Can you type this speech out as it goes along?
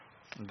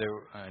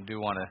I do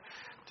want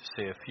to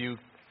say a few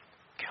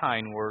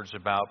kind words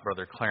about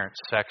Brother Clarence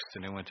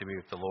Sexton, who went to be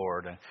with the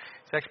Lord. And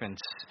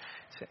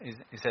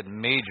he's had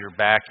major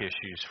back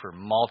issues for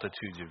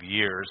multitudes of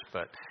years,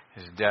 but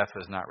his death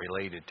is not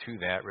related to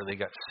that. Really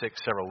got sick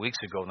several weeks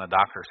ago, and the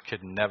doctors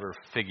could never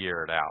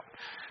figure it out,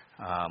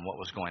 what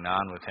was going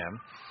on with him.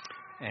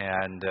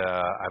 And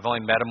I've only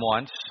met him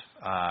once.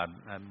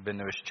 I've been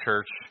to his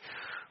church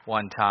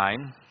one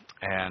time,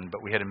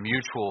 but we had a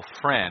mutual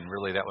friend.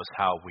 Really, that was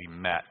how we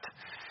met.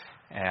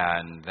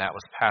 And that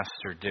was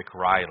Pastor Dick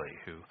Riley,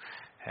 who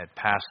had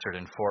pastored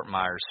in Fort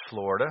Myers,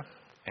 Florida.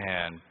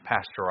 And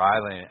Pastor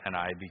Riley and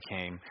I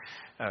became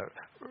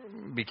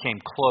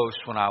close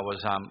when I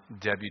was on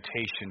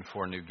deputation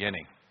for New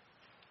Guinea.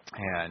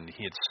 And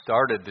he had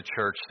started the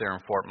church there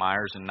in Fort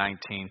Myers in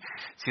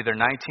it's either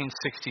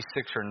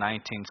 1966 or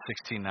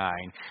 1969.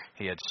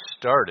 He had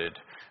started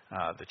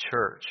the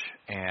church,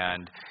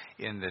 and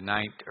in the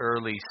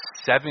early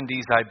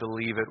 70s, I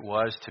believe it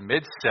was, to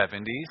mid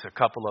 70s, a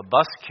couple of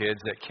bus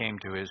kids that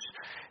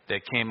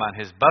came on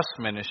his bus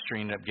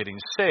ministry ended up getting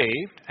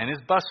saved, and his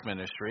bus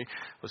ministry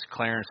was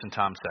Clarence and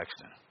Tom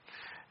Sexton.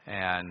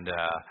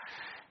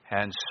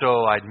 And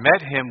so I'd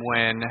met him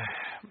when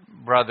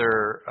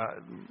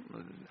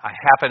I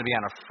happened to be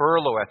on a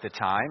furlough at the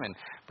time, and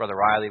Brother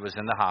Riley was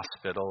in the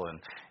hospital, and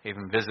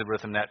even visited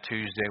with him that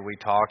Tuesday. We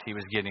talked. He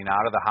was getting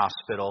out of the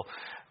hospital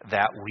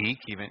that week.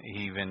 He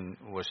even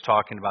was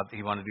talking about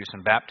he wanted to do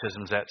some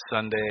baptisms that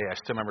Sunday. I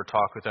still remember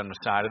talking with him on the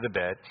side of the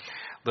bed.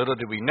 Little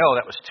did we know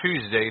that was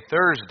Tuesday.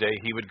 Thursday,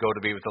 he would go to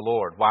be with the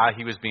Lord while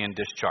he was being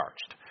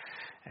discharged.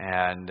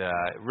 And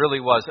it really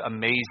was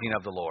amazing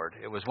of the Lord.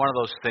 It was one of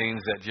those things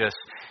that just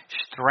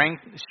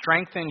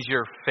strengthens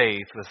your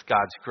faith with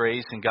God's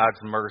grace and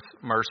God's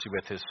mercy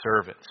with His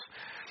servants.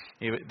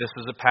 This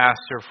was a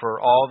pastor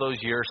for all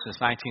those years since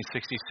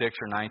 1966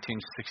 or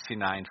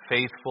 1969.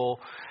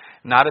 Faithful,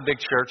 not a big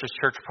church. His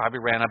church probably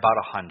ran about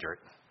 100.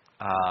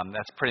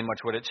 That's pretty much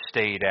what it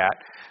stayed at,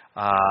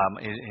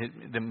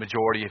 the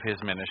majority of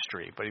his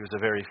ministry. But he was a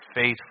very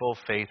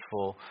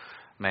faithful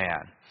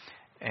man.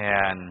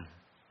 And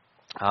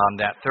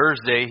that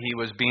Thursday, he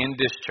was being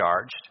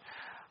discharged.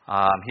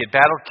 He had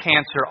battled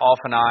cancer off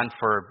and on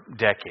for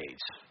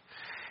decades.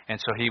 And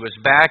so he was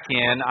back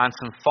in on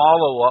some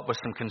follow-up with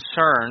some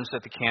concerns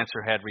that the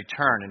cancer had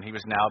returned, and he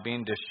was now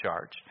being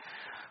discharged.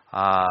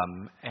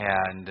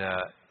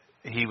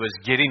 He was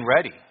getting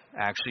ready,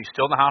 actually,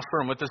 still in the hospital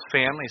and with his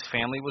family. His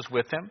family was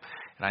with him,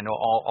 and I know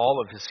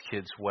all of his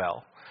kids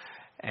well.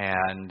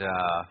 And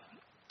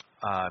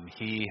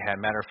he had,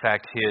 matter of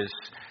fact,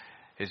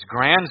 his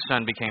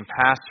grandson became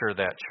pastor of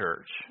that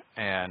church,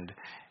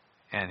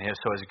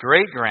 so his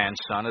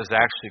great-grandson is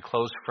actually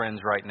close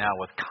friends right now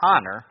with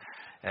Connor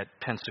at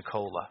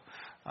Pensacola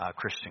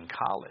Christian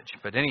College.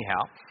 But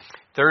anyhow,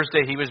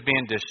 Thursday he was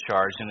being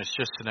discharged, and it's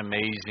just an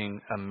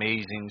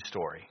amazing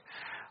story.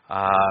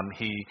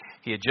 He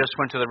had just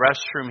went to the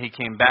restroom. He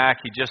came back.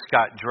 He just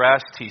got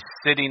dressed. He's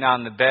sitting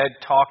on the bed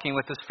talking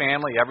with his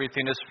family.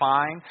 Everything is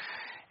fine.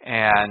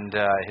 And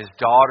his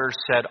daughter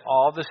said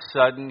all of a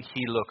sudden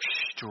he looked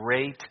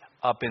straight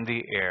up in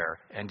the air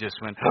and just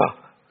went,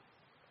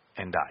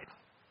 and died.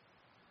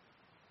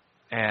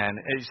 And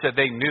he said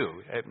they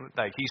knew,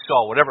 like he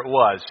saw whatever it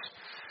was.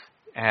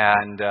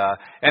 And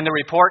the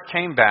report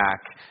came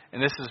back,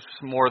 and this is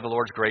more of the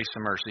Lord's grace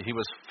and mercy. He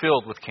was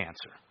filled with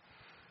cancer.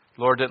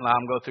 The Lord didn't allow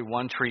him to go through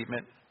one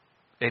treatment,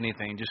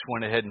 anything. Just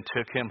went ahead and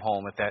took him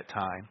home at that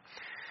time.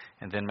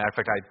 And then, matter of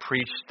fact, I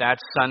preached that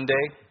Sunday.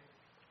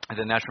 And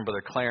then that's when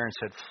Brother Clarence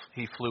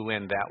he flew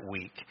in that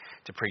week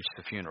to preach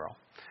the funeral.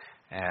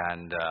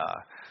 And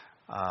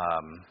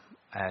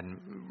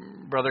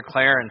Brother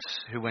Clarence,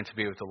 who went to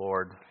be with the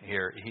Lord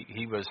here,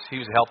 he was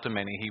a help to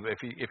many.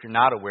 If you're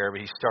not aware of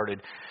it, he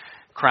started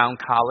Crown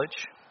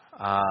College.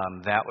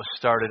 That was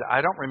started,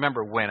 I don't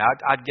remember when.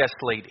 I'd guess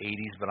late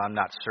 80s, but I'm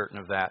not certain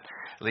of that.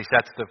 At least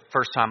that's the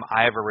first time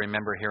I ever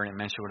remember hearing it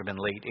mentioned. Would have been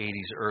late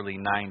 80s, early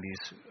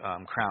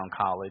 90s, Crown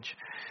College.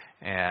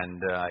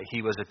 And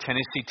he was a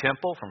Tennessee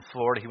Temple from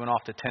Florida. He went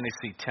off to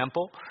Tennessee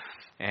Temple.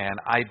 And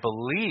I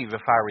believe,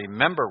 if I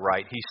remember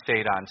right, he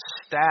stayed on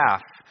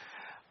staff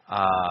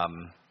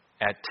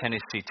at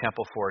Tennessee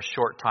Temple for a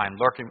short time,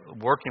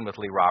 working with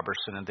Lee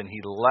Robertson. And then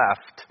he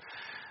left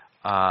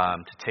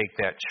to take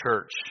that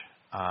church.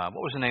 What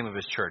was the name of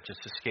his church?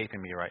 It's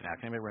escaping me right now.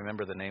 Can anybody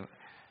remember the name?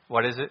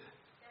 What is it?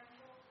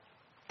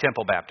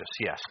 Temple Baptist.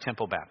 Yes,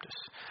 Temple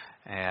Baptist.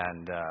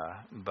 And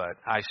but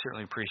I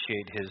certainly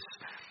appreciate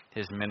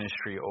his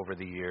ministry over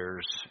the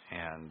years.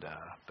 And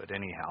but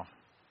anyhow,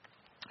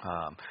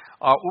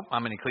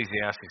 I'm in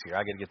Ecclesiastes here.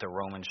 I got to get to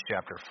Romans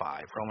chapter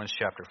 5. Romans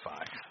chapter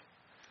 5.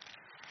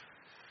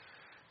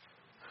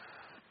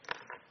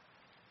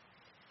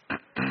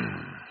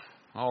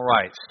 All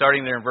right,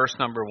 starting there in verse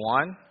number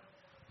 1.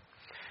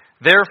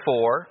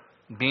 Therefore,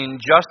 being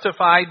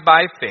justified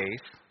by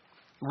faith,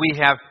 we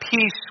have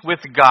peace with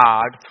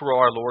God through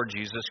our Lord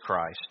Jesus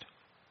Christ,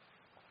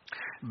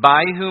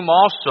 by whom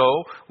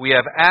also we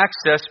have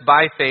access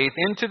by faith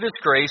into this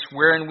grace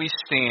wherein we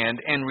stand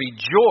and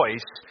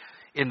rejoice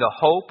in the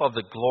hope of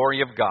the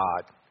glory of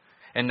God.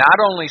 And not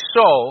only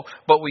so,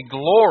 but we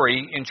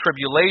glory in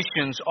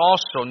tribulations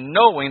also,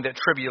 knowing that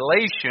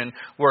tribulation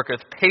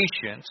worketh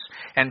patience,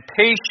 and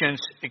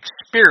patience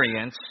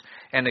experience,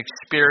 and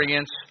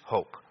experience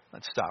hope.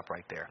 Let's stop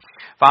right there.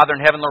 Father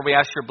in heaven, Lord, we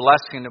ask your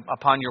blessing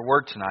upon your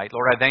word tonight.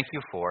 Lord, I thank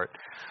you for it.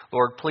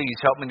 Lord, please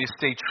help me to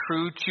stay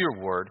true to your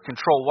word.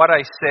 Control what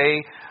I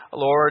say,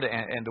 Lord,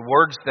 and the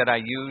words that I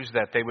use,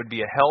 that they would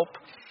be a help.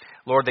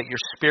 Lord, that your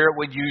Spirit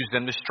would use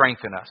them to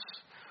strengthen us.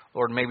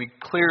 Lord, may we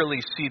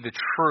clearly see the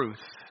truth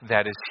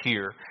that is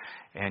here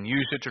and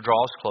use it to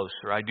draw us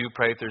closer. I do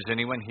pray if there's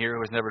anyone here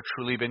who has never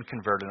truly been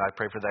converted, I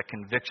pray for that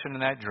conviction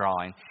and that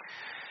drawing,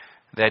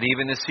 that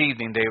even this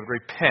evening they would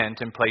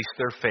repent and place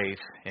their faith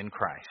in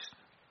Christ.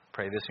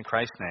 Pray this in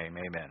Christ's name.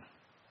 Amen.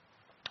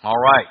 All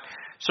right.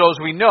 So as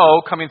we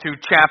know, coming through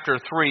chapter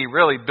 3,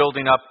 really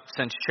building up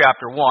since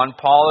chapter 1,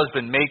 Paul has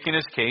been making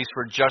his case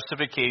for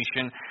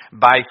justification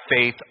by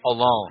faith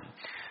alone.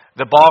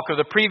 The bulk of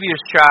the previous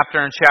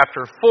chapter, in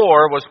chapter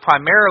 4, was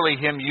primarily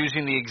him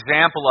using the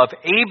example of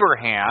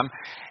Abraham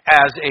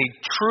as a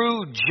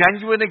true,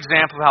 genuine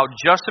example of how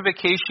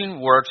justification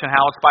works and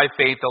how it's by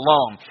faith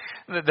alone.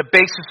 The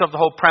basis of the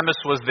whole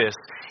premise was this: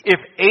 if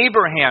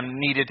Abraham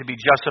needed to be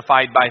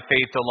justified by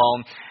faith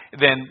alone,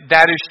 then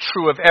that is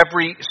true of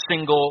every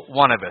single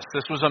one of us.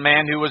 This was a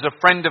man who was a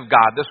friend of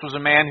God. This was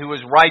a man who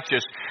was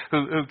righteous,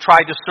 who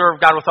tried to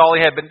serve God with all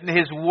he had, but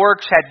his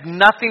works had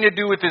nothing to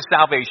do with his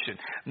salvation.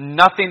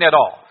 Nothing at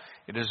all.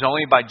 It is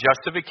only by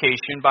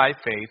justification by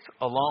faith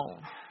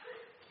alone.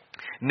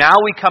 Now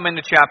we come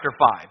into chapter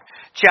 5.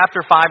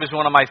 Chapter 5 is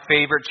one of my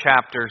favorite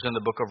chapters in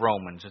the book of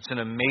Romans. It's an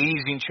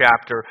amazing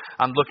chapter.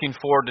 I'm looking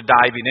forward to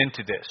diving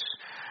into this.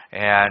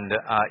 And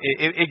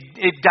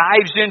it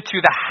dives into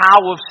the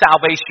how of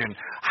salvation,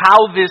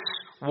 how this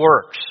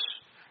works,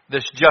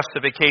 this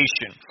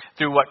justification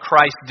through what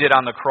Christ did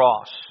on the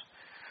cross.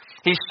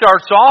 He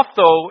starts off,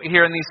 though,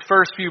 here in these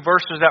first few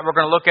verses that we're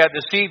going to look at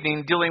this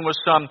evening, dealing with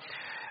some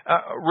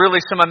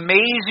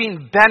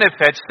amazing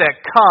benefits that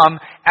come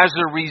as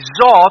a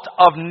result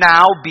of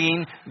now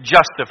being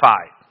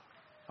justified.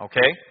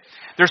 Okay?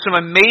 There's some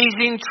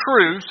amazing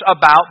truths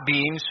about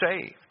being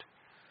saved.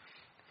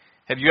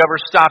 Have you ever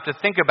stopped to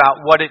think about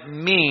what it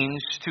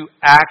means to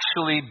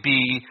actually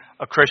be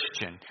a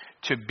Christian,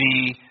 to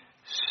be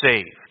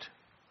saved?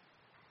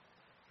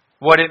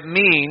 What it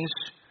means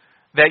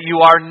that you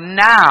are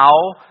now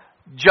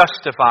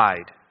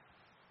justified.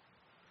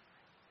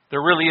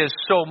 There really is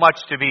so much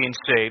to being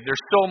saved.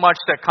 There's so much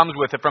that comes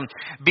with it, from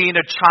being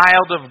a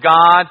child of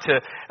God to,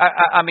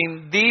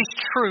 these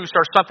truths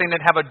are something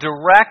that have a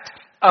direct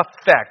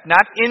effect,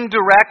 not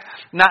indirect,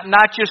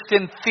 not just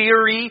in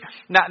theory,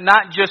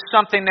 not just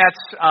something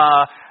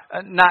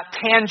that's not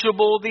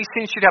tangible. These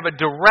things should have a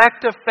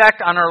direct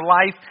effect on our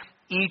life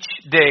each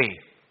day.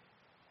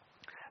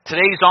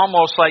 Today's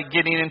almost like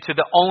getting into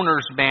the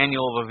owner's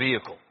manual of a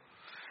vehicle,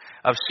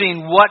 of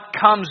seeing what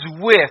comes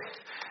with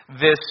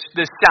this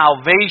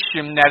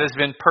salvation that has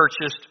been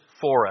purchased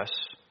for us.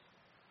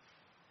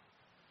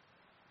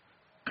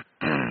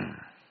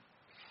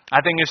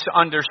 I think it's to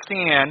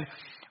understand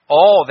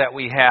all that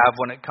we have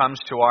when it comes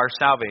to our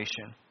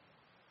salvation.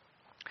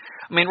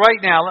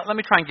 Right now, let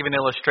me try and give an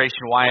illustration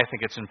why I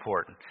think it's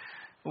important.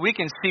 We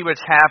can see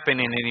what's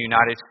happening in the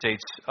United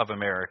States of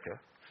America.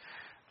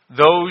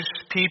 Those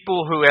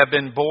people who have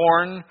been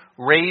born,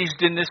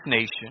 raised in this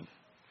nation,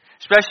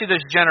 especially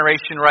this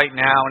generation right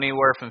now,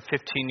 anywhere from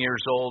 15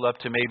 years old up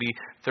to maybe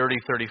 30,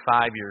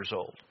 35 years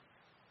old.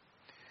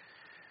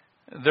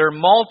 There are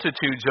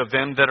multitudes of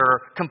them that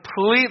are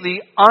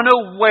completely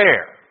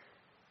unaware,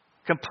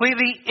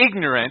 completely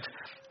ignorant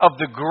of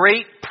the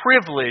great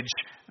privilege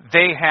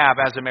they have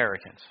as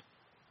Americans.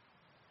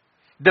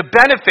 The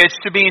benefits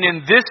to being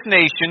in this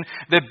nation,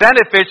 the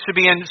benefits to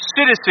being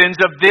citizens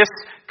of this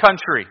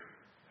country.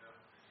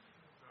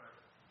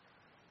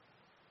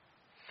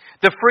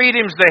 The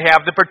freedoms they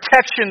have, the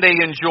protection they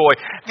enjoy,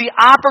 the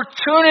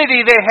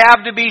opportunity they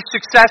have to be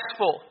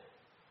successful.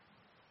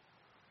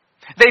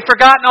 They've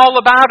forgotten all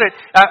about it.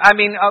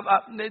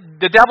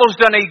 The devil's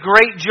done a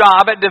great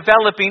job at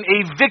developing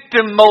a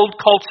victim mode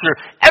culture.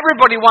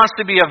 Everybody wants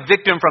to be a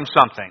victim from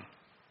something.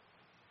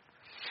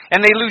 And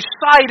they lose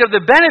sight of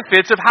the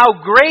benefits of how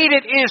great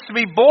it is to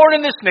be born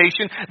in this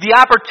nation, the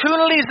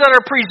opportunities that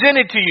are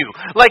presented to you,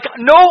 like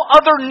no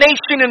other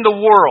nation in the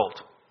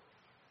world.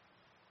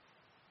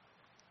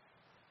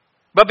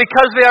 But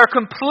because they are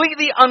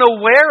completely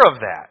unaware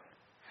of that,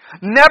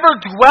 never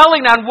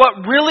dwelling on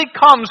what really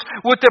comes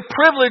with the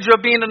privilege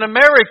of being an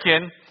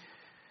American,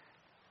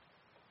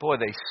 boy,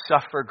 they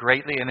suffer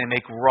greatly and they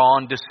make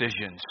wrong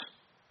decisions.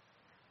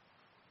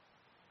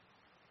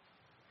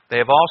 They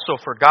have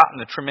also forgotten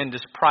the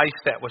tremendous price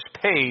that was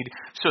paid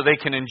so they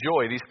can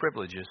enjoy these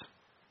privileges.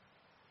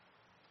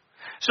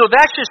 So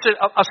that's just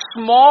a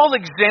small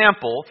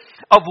example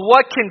of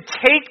what can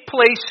take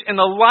place in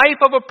the life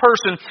of a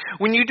person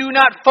when you do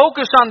not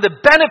focus on the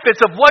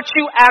benefits of what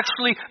you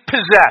actually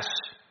possess.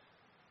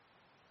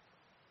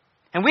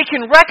 And we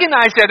can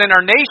recognize that in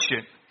our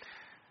nation.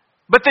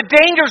 But the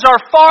dangers are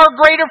far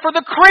greater for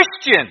the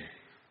Christian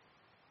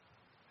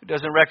who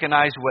doesn't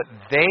recognize what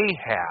they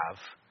have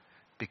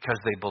because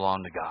they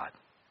belong to God.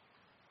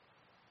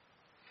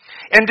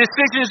 And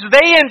decisions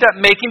they end up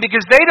making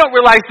because they don't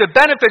realize the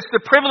benefits,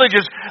 the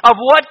privileges of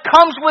what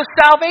comes with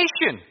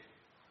salvation.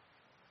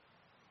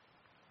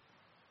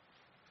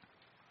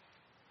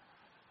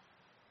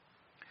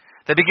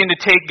 They begin to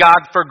take God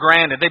for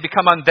granted. They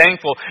become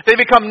unthankful. They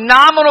become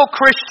nominal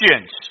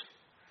Christians.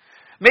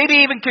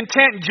 Maybe even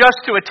content just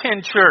to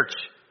attend church.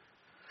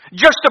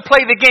 Just to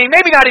play the game.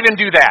 Maybe not even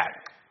do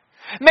that.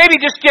 Maybe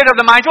just get of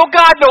the mind, well,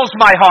 God knows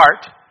my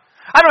heart.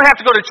 I don't have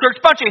to go to church.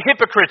 A bunch of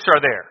hypocrites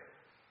are there.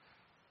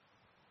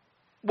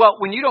 Well,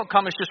 when you don't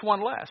come, it's just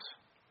one less.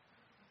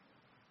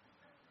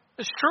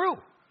 It's true.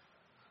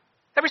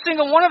 Every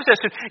single one of us has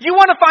to. You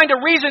want to find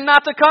a reason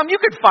not to come? You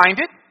could find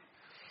it.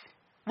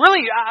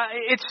 Really,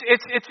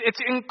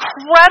 it's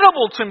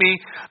incredible to me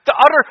the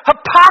utter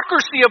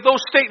hypocrisy of those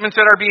statements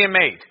that are being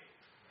made.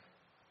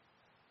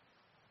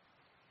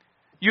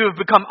 You have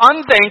become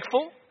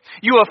unthankful.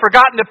 You have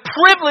forgotten the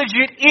privilege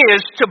it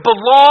is to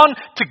belong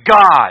to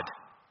God.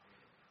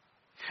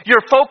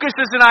 Your focus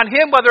isn't on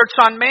Him, whether it's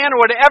on man or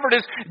whatever it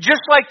is,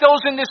 just like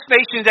those in this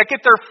nation that get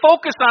their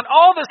focus on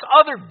all this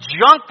other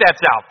junk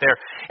that's out there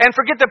and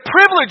forget the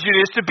privilege it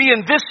is to be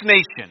in this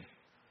nation.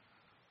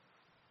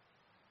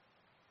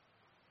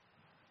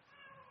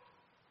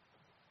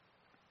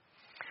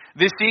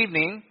 This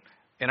evening,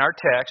 in our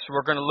text,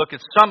 we're going to look at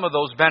some of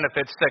those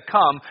benefits that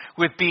come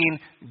with being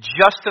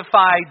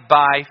justified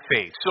by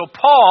faith. So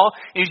Paul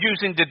is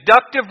using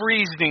deductive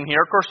reasoning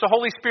here. Of course, the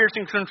Holy Spirit's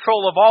in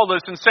control of all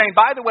this and saying,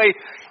 by the way,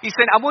 he's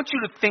saying, I want you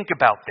to think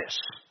about this.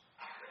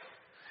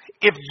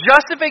 If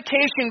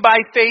justification by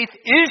faith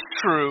is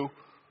true,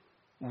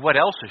 what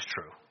else is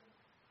true?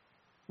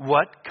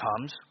 What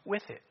comes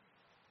with it?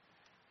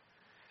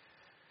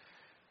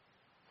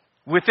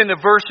 Within the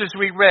verses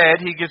we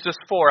read, he gives us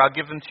 4. I'll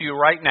give them to you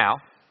right now.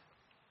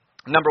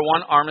 Number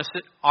 1,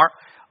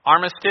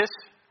 armistice.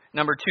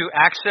 Number 2,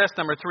 access.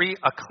 Number 3,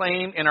 a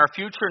claim in our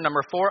future.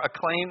 Number 4, a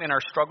claim in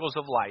our struggles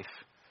of life.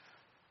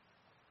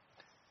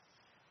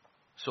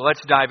 So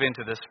let's dive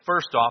into this.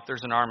 First off,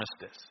 there's an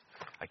armistice.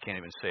 I can't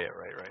even say it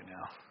right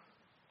now.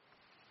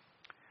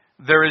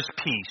 There is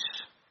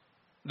peace.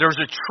 There's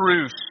a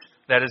truce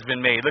that has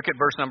been made. Look at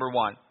verse number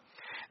 1.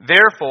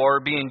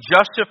 Therefore, being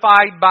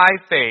justified by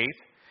faith,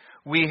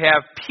 we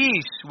have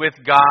peace with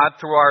God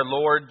through our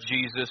Lord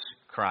Jesus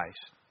Christ.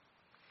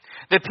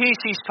 The peace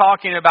he's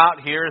talking about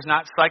here is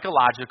not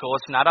psychological.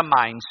 It's not a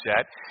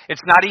mindset.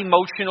 It's not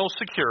emotional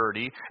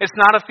security. It's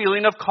not a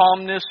feeling of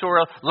calmness or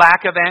a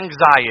lack of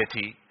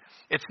anxiety.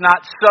 It's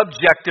not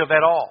subjective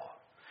at all.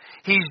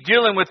 He's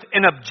dealing with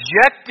an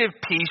objective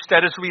peace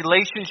that is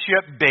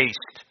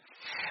relationship-based.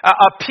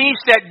 A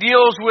peace that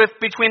deals with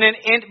between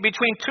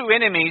two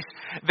enemies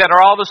that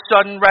are all of a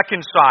sudden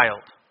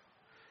reconciled.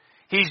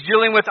 He's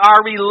dealing with our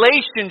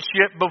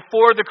relationship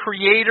before the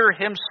Creator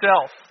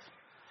Himself.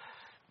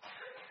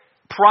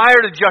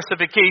 Prior to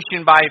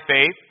justification by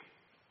faith,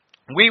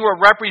 we were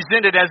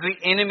represented as the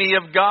enemy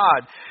of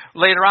God.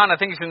 Later on, I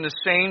think it's in the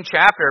same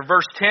chapter,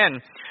 verse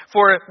 10.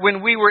 For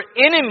when we were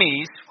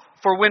enemies,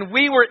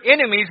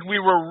 we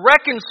were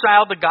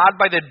reconciled to God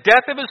by the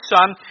death of His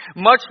Son.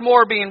 Much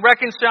more, being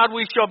reconciled,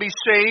 we shall be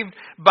saved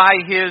by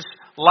His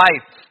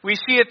life. We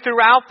see it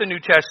throughout the New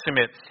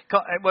Testament.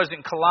 It was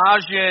in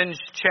Colossians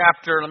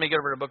chapter, let me get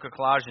over to the book of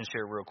Colossians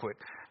here real quick.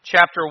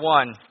 Chapter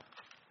 1,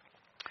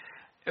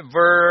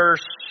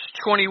 verse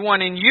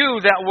 21. And you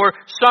that were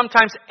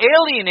sometimes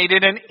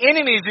alienated and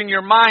enemies in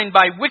your mind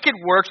by wicked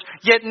works,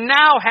 yet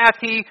now hath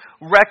He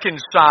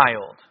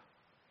reconciled.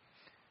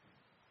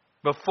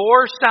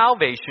 Before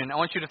salvation, I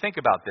want you to think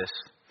about this.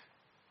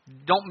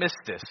 Don't miss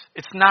this.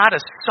 It's not a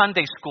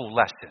Sunday school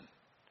lesson.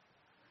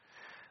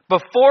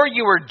 Before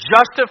you were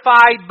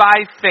justified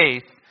by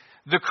faith,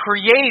 the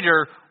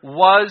Creator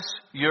was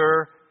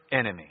your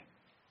enemy.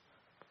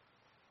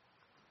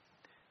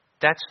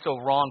 That's the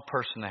wrong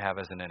person to have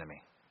as an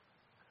enemy.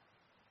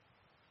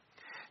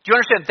 Do you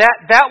understand?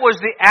 That was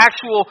the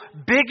actual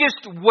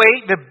biggest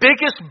weight, the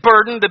biggest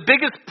burden, the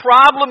biggest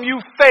problem you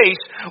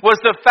faced was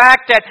the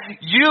fact that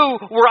you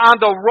were on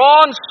the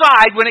wrong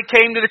side when it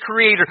came to the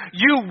Creator.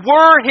 You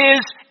were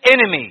His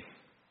enemy.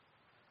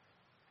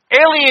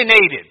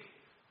 Alienated.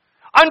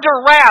 Under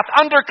wrath,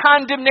 under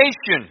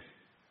condemnation.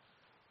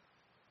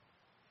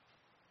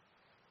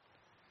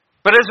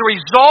 But as a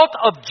result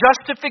of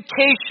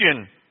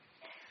justification,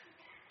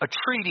 a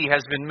treaty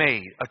has been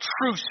made. A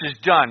truce is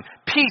done.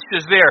 Peace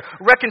is there.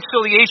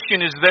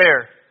 Reconciliation is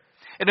there.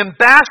 An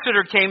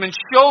ambassador came and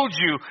showed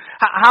you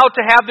how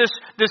to have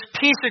this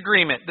peace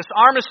agreement, this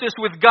armistice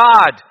with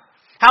God.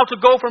 How to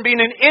go from being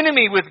an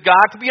enemy with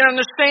God to being on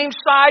the same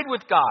side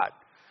with God.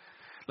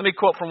 Let me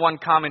quote from one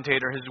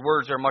commentator. His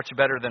words are much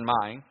better than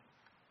mine.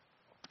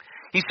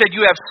 He said,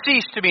 you have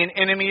ceased to be an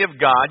enemy of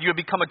God. You have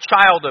become a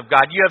child of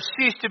God. You have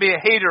ceased to be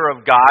a hater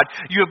of God.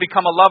 You have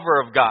become a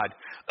lover of God.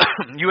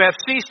 You have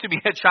ceased to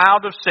be a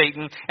child of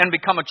Satan and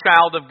become a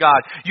child of God.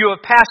 You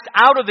have passed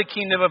out of the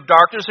kingdom of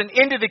darkness and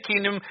into the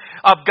kingdom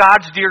of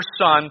God's dear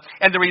Son,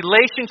 and the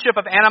relationship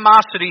of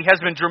animosity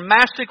has been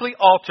dramatically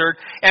altered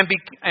and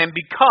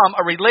become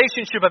a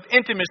relationship of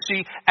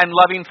intimacy and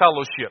loving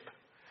fellowship.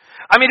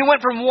 I mean, it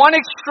went from one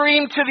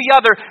extreme to the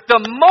other.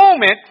 The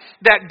moment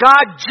that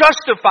God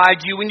justified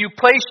you when you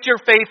placed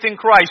your faith in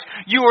Christ,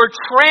 you were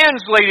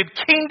translated.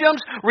 Kingdoms,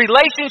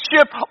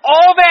 relationship,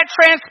 all that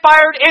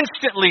transpired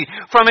instantly.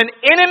 From an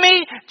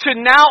enemy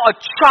to now a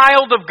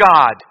child of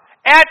God.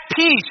 At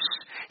peace.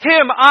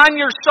 Him on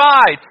your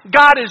side.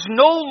 God is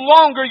no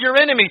longer your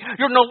enemy.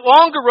 You're no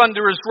longer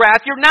under His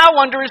wrath. You're now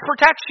under His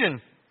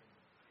protection.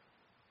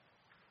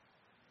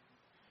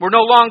 We're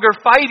no longer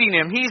fighting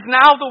Him. He's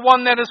now the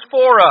one that is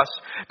for us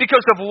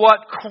because of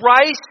what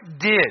Christ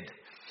did.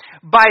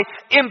 By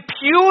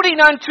imputing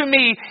unto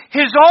me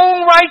His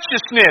own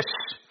righteousness,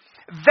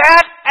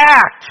 that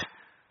act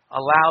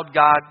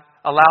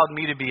allowed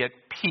me to be at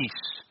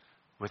peace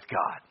with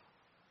God.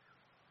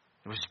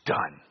 It was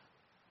done.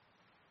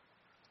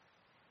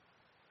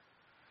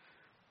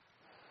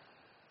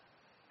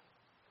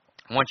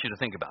 I want you to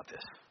think about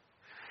this.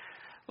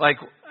 Like,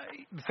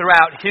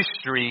 throughout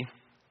history,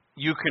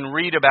 you can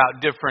read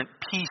about different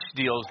peace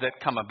deals that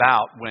come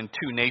about when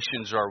two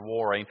nations are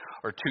warring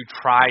or two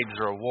tribes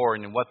are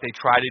warring, and what they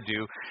try to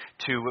do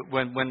to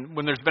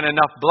when there's been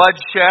enough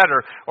bloodshed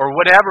or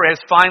whatever has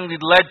finally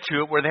led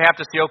to it where they have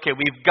to say, okay,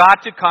 we've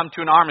got to come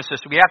to an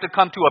armistice. We have to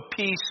come to a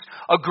peace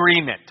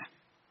agreement.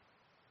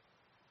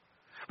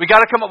 We got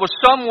to come up with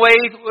some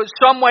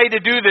way to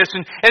do this.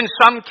 And in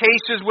some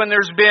cases, when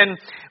there's been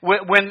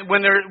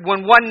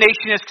when one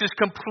nation is just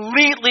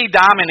completely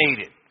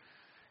dominated,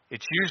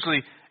 it's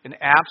usually an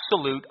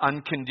absolute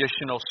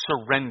unconditional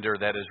surrender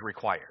that is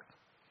required.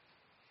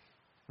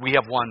 We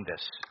have won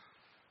this.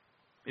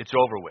 It's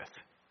over with.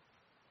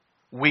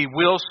 We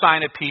will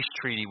sign a peace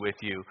treaty with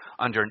you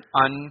under an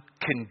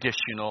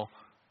unconditional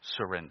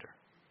surrender.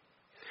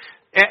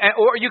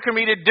 Or you can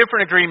read a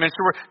different agreements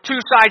where two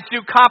sides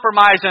do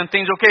compromise on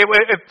things. Okay,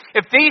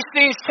 if these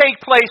things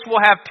take place, we'll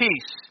have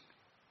peace.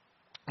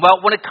 Well,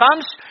 when it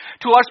comes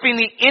to us being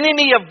the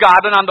enemy of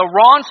God and on the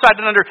wrong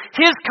side and under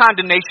His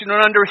condemnation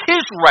and under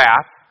His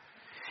wrath,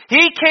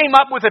 He came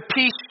up with a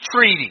peace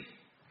treaty.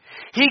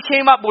 He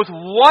came up with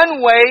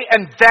one way,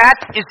 and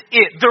that is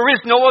it. There is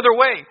no other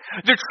way.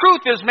 The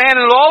truth is, man,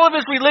 in all of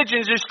his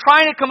religions, is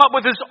trying to come up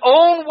with his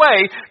own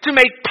way to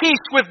make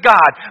peace with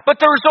God.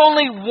 But there is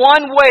only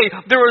one way.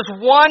 There is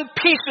one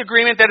peace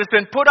agreement that has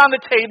been put on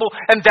the table,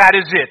 and that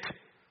is it.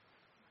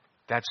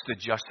 That's the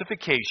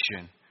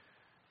justification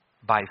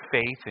by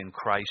faith in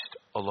Christ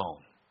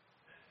alone.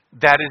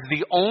 That is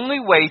the only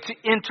way to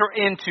enter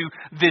into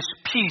this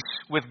peace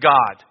with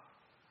God.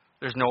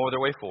 There's no other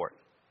way for it.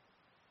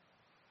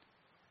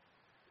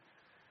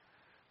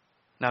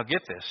 Now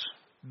get this.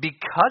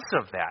 Because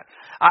of that,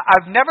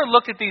 I've never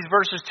looked at these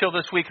verses till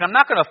this week. I'm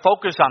not going to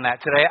focus on that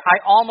today. I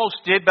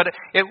almost did, but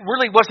it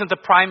really wasn't the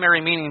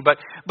primary meaning. But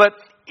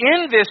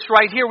in this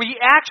right here, we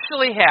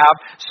actually have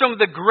some of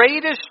the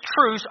greatest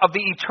truths of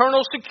the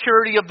eternal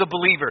security of the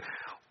believer.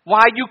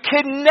 Why you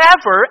can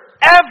never,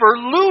 ever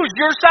lose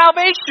your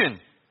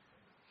salvation.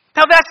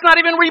 Now that's not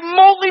even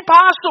remotely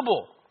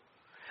possible.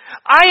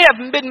 I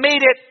have been made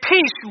at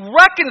peace,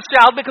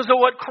 reconciled because of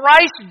what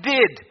Christ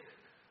did.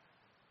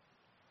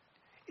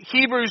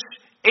 Hebrews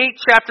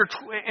chapter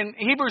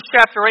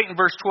 8 and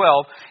verse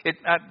 12,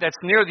 that's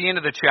near the end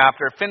of the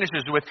chapter. It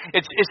finishes with,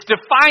 it's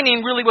defining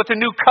really what the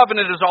new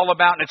covenant is all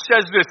about. And it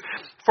says this,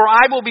 for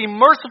I will be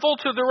merciful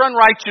to their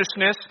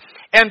unrighteousness,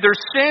 and their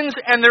sins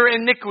and their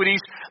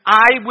iniquities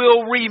I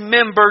will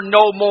remember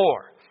no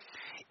more.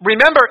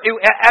 Remember,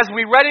 as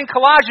we read in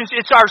Colossians,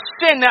 it's our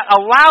sin that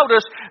allowed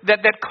us,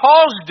 that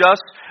caused us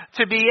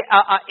to be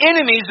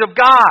enemies of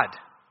God.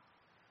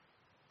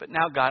 But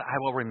now, God, I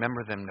will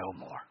remember them no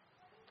more.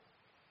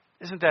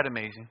 Isn't that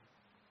amazing?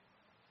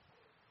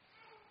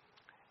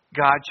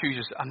 God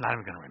chooses, I'm not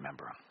even going to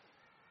remember them.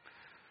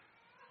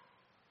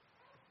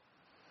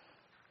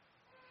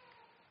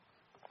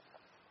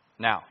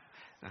 Now,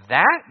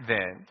 that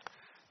then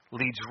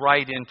leads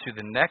right into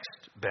the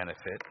next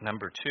benefit,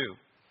 number 2,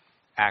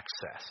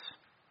 access.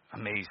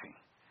 Amazing.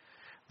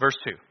 Verse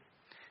 2,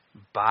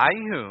 by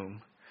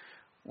whom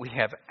we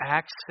have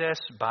access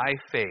by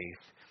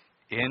faith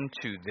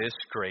into this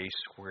grace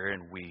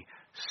wherein we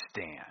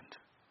stand.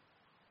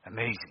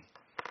 Amazing.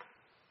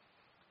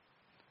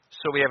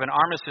 So we have an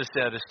armistice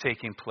that is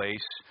taking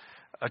place,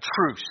 a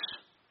truce.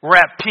 We're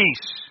at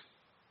peace.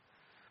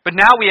 But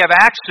now we have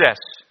access.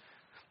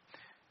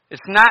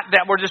 It's not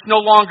that we're just no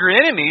longer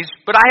enemies,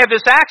 but I have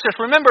this access.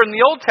 Remember in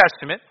the Old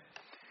Testament,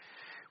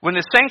 when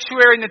the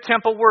sanctuary and the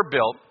temple were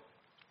built,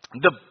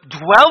 the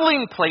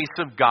dwelling place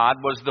of God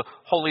was the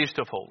holiest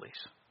of holies.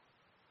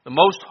 The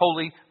most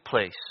holy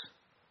place.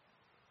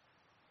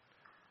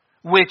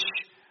 Which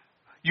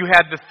You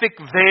had the thick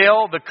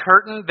veil, the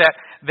curtain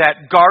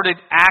that guarded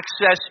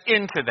access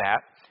into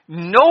that.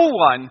 No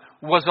one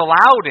was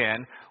allowed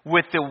in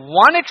with the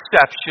one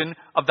exception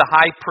of the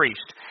high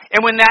priest.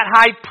 And when that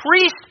high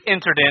priest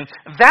entered in,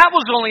 that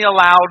was only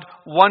allowed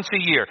once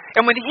a year.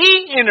 And when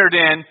he entered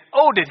in,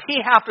 did he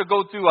have to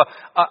go through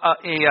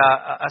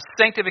a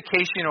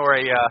sanctification or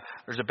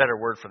there's a better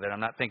word for that,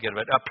 I'm not thinking of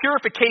it, a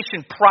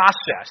purification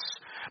process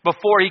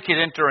before he could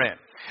enter in.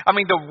 I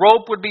mean, the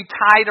rope would be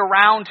tied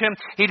around him.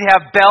 He'd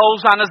have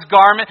bells on his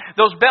garment.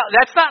 Those bells,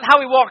 that's not how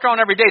he walked around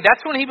every day.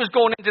 That's when he was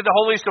going into the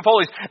holiest of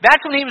holies.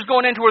 That's when he was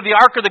going into where the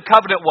Ark of the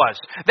Covenant was.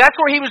 That's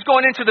where he was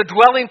going into the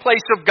dwelling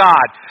place of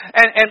God.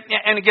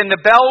 And again,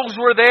 the bells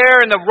were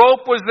there and the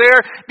rope was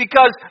there,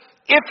 because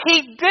if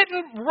he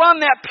didn't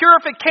run that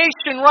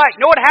purification right,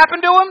 you know what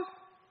happened to him?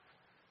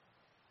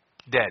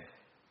 Dead.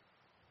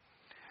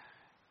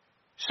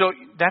 So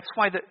that's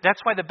why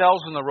the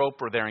bells and the rope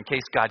were there, in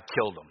case God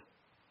killed him.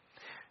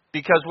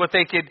 Because what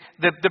they could,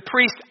 the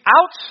priest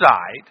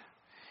outside,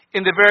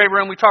 in the very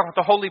room, we talked about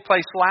the holy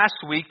place last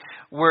week,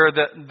 where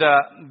the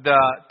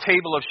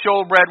table of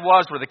showbread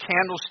was, where the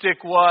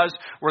candlestick was,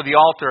 where the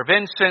altar of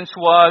incense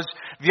was.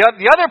 The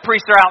other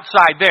priests are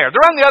outside there.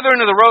 They're on the other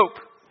end of the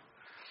rope.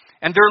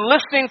 And they're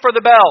listening for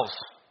the bells.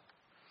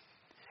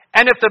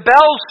 And if the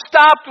bells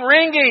stopped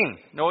ringing,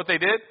 know what they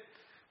did?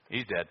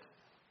 He's dead.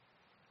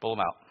 Pull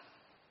him out.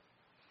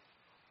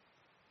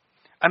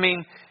 I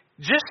mean,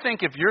 just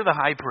think if you're the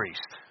high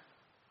priest,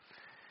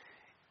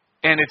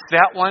 and it's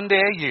that one day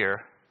a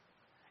year,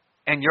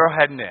 and you're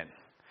heading in,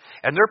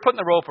 and they're putting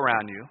the rope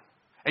around you,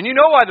 and you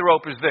know why the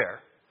rope is there,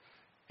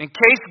 in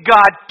case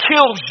God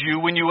kills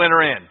you when you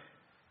enter in.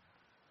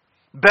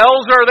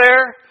 Bells are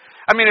there.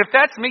 I mean, if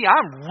that's me,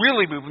 I'm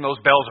really moving those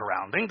bells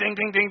around. Ding, ding,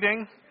 ding, ding,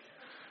 ding.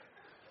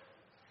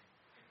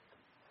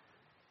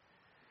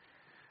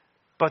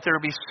 But there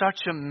would be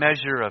such a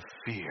measure of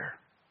fear.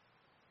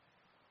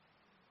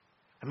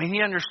 I mean,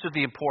 he understood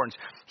the importance.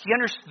 He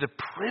understood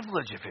the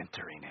privilege of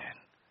entering in.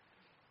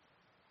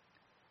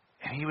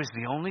 And he was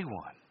the only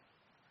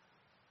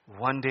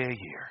one day a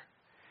year.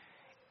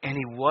 And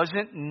he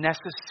wasn't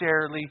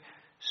necessarily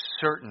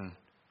certain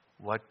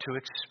what to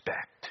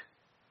expect.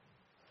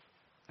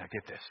 Now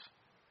get this.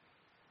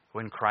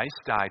 When Christ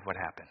died, what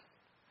happened?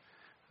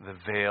 The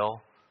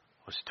veil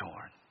was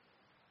torn.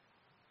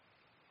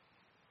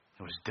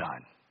 It was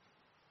done.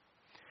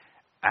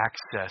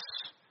 Access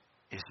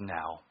is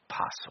now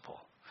possible.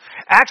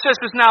 Access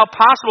is now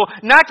possible,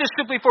 not just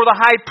simply for the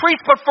high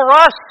priest, but for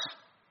us.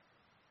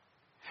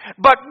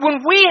 But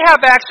when we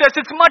have access,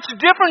 it's much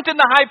different than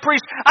the high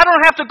priest. I don't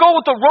have to go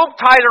with the rope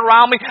tied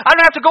around me. I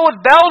don't have to go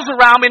with bells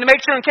around me to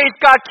make sure in case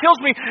God kills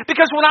me.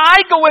 Because when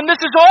I go in, this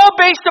is all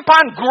based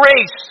upon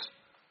grace.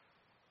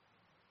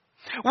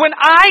 When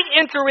I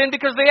enter in,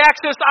 because the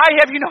access I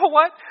have, you know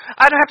what?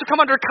 I don't have to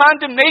come under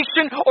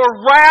condemnation or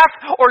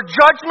wrath or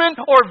judgment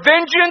or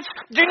vengeance.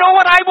 Do you know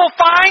what I will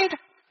find?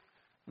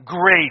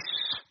 Grace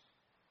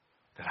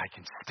that I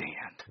can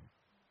stand.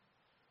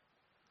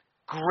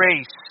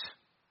 Grace.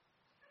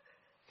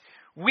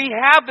 We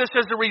have this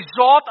as a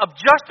result of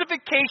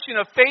justification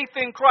of faith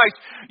in Christ.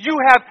 You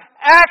have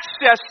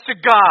access to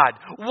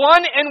God,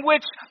 one in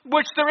which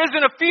there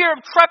isn't a fear of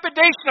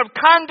trepidation, of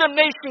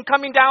condemnation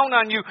coming down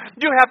on you.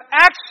 You have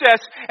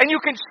access and you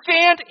can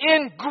stand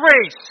in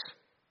grace.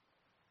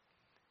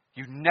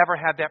 You never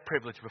had that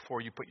privilege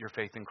before you put your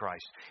faith in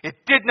Christ. It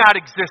did not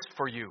exist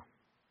for you.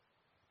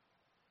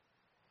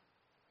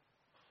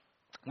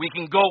 We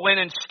can go in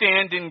and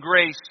stand in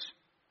grace.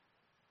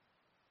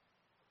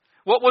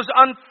 What was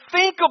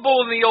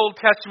unthinkable in the Old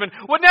Testament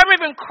would never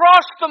even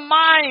cross the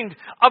mind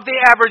of the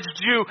average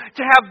Jew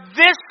to have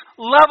this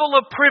level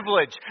of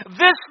privilege,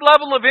 this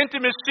level of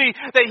intimacy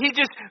that he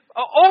just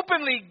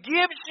openly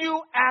gives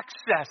you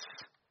access.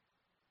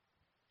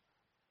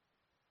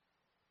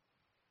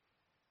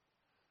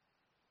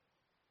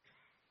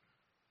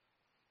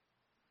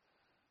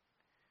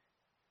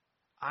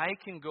 I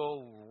can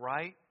go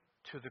right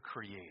to the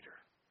Creator.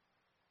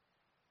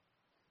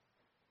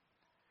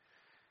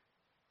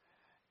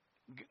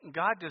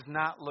 God does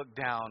not look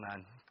down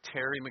on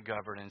Terry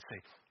McGovern and say,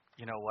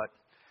 you know what?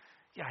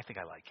 Yeah, I think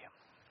I like him.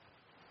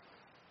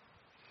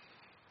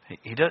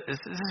 He does. This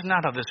is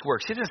not how this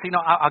works. He doesn't say, no,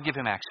 I'll give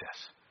him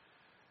access.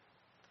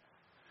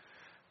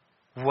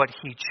 What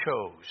he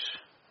chose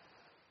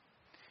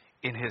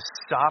in his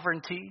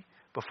sovereignty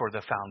before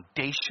the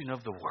foundation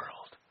of the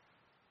world,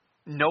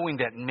 knowing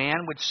that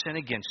man would sin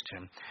against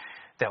him,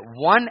 that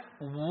one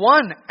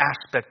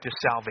aspect of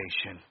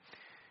salvation,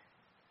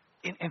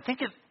 and think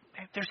of,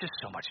 there's just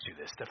so much to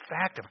this. The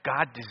fact of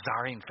God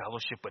desiring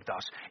fellowship with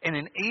us and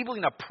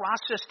enabling a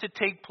process to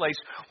take place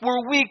where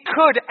we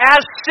could,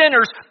 as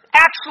sinners,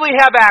 actually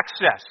have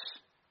access.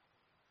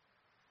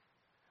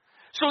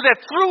 So that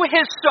through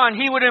His Son,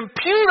 He would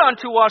impute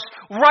unto us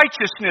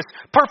righteousness,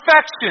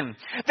 perfection.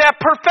 That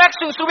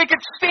perfection so we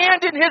could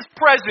stand in His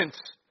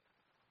presence.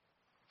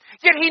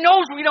 Yet He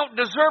knows we don't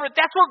deserve it.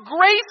 That's where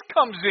grace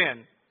comes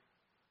in.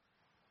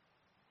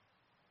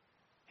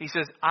 He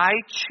says, I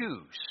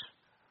choose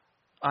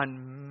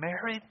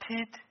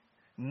unmerited,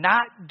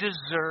 not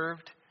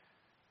deserved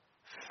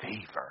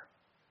favor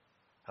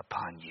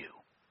upon you.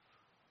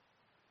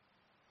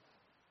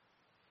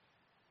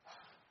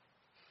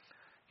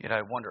 Yet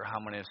I wonder how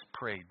many of us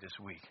prayed this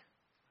week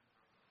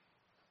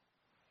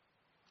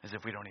as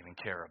if we don't even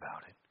care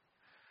about it.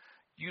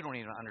 You don't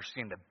even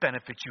understand the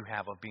benefit you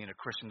have of being a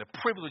Christian, the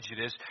privilege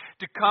it is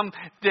to come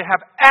to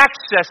have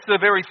access to the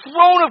very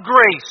throne of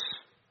grace.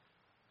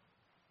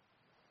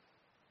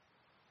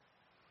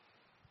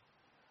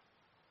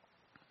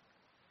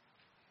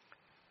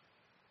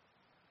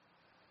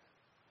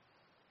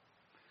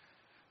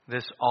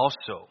 This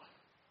also,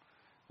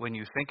 when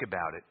you think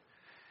about it,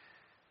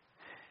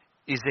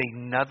 is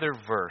another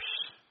verse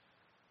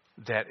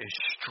that is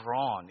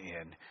strong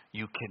in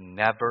you can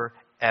never,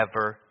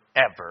 ever,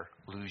 ever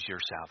lose your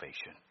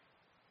salvation.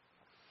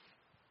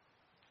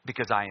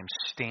 Because I am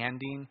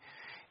standing.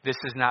 This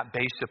is not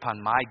based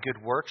upon my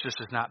good works. This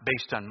is not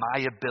based on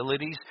my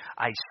abilities.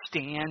 I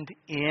stand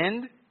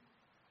in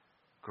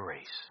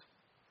grace.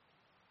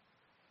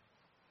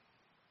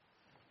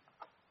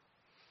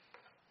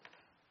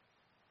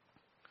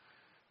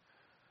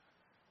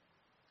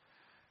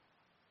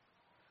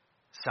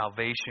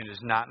 Salvation is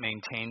not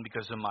maintained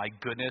because of my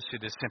goodness.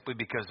 It is simply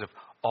because of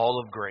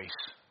all of grace.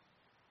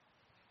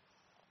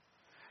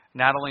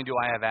 Not only do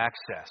I have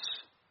access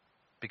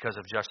because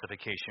of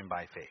justification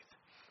by faith.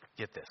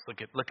 Get this.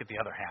 Look at the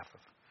other half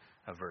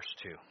of verse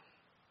 2.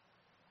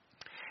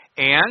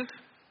 And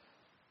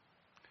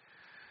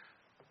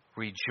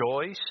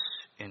rejoice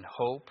in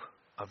hope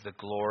of the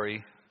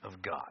glory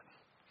of God.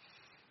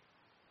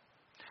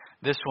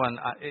 This one,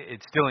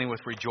 it's dealing with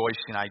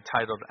rejoicing. I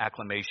titled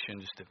Acclamation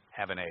just to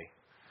have an A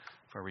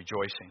for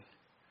rejoicing.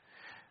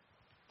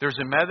 There is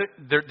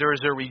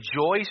a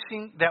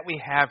rejoicing that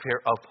we have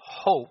here of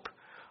hope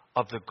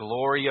of the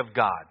glory of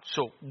God.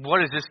 So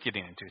what is this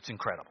getting into? It's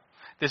incredible.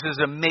 This is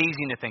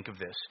amazing to think of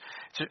this.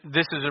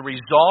 This is a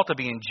result of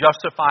being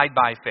justified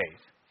by faith,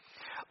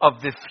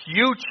 of the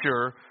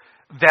future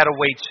that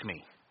awaits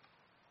me.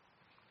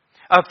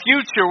 A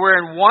future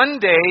wherein one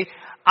day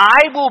I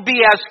will be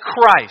as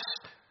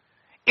Christ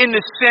in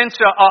the sense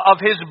of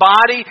His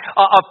body,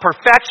 of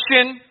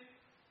perfection,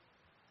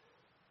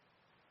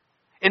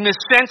 in the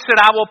sense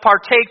that I will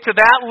partake to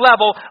that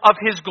level of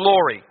His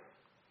glory.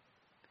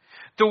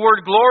 The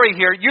word glory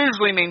here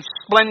usually means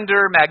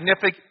splendor,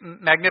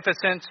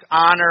 magnificence,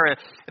 honor.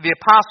 The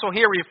apostle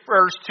here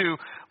refers to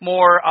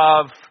more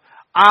of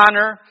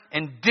honor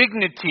and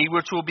dignity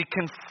which will be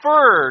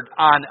conferred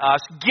on us,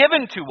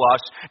 given to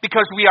us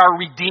because we are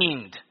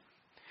redeemed.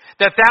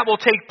 That will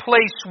take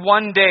place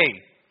one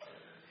day.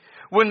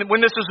 When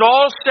this is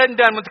all said and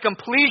done, with the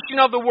completion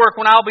of the work,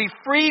 when I'll be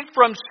freed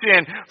from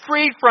sin,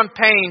 freed from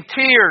pain,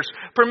 tears,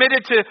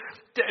 permitted to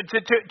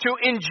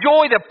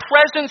enjoy the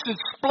presence and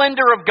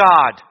splendor of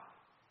God.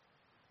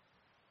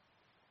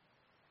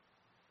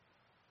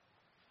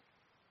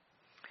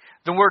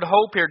 The word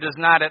hope here does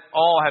not at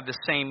all have the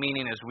same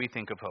meaning as we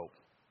think of hope.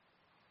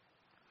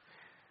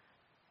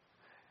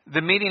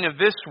 The meaning of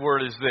this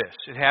word is this.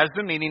 It has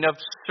the meaning of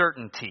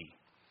certainty.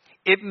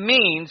 It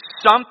means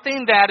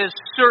something that is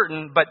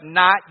certain but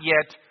not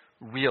yet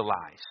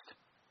realized.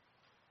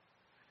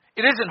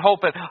 It isn't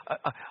hope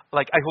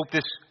like I hope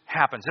this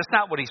happens. That's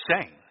not what he's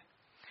saying.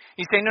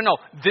 He's saying, no,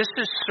 this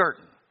is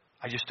certain.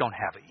 I just don't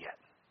have it yet.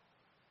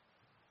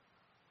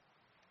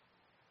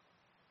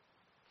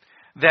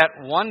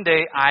 That one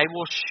day I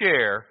will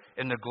share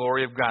in the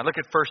glory of God. Look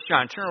at 1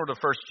 John. Turn over to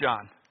 1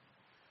 John.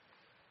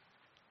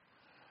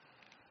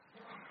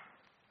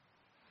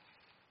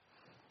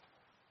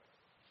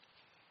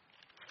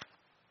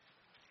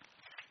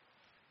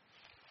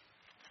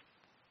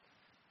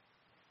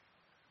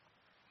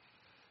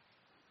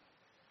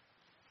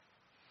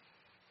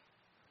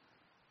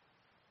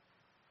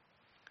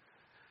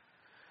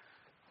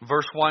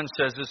 Verse 1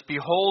 says this,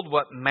 behold,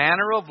 what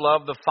manner of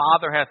love the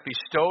Father hath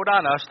bestowed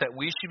on us, that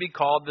we should be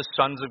called the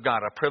sons of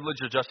God, a privilege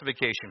of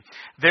justification.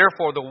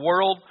 Therefore the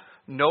world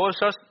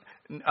knoweth us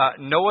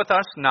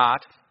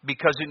not,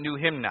 because it knew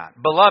Him not.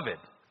 Beloved,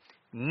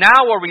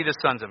 now are we the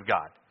sons of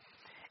God,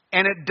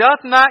 and it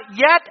doth not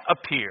yet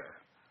appear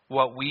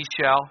what we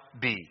shall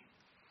be.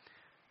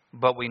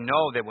 But we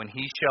know that when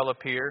He shall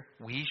appear,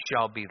 we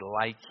shall be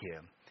like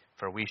Him,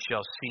 for we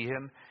shall see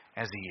Him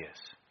as He is.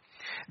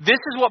 This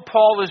is what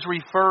Paul is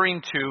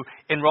referring to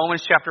in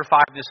Romans chapter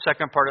 5, the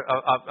second part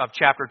of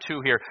chapter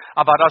 2 here,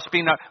 about us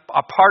being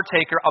a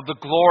partaker of the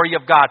glory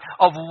of God,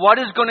 of what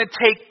is going to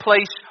take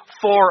place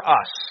for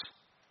us.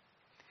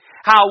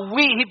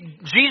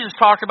 Jesus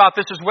talked about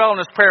this as well in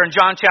His prayer in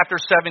John chapter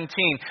 17.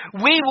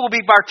 We will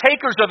be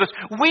partakers of this.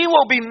 We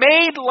will be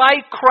made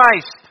like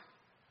Christ.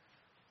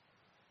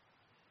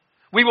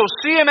 We will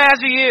see Him as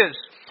He is.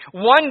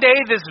 One day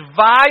this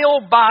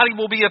vile body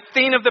will be a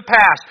thing of the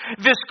past.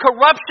 This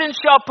corruption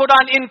shall put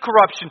on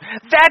incorruption.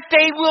 That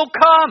day will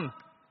come.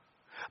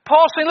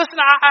 Paul's saying, listen,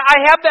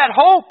 I have that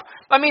hope.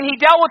 I mean, he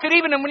dealt with it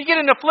even when you get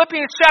into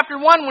Philippians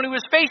chapter 1 when he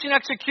was facing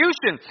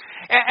execution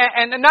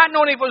and not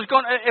knowing if it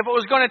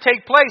was going to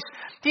take place.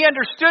 He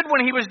understood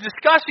when he was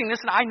discussing this,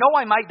 and I know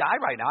I might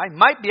die right now. I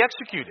might be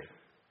executed.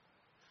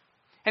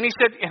 And he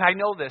said, and I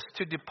know this,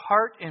 to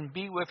depart and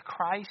be with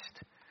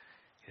Christ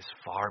is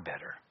far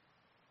better.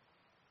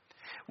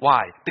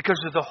 Why?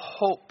 Because of the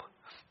hope,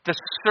 the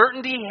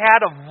certainty he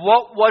had of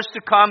what was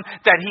to come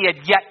that he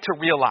had yet to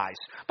realize.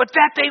 But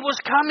that day was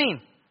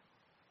coming.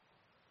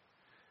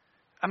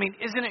 I mean,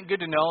 isn't it good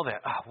to know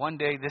that one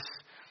day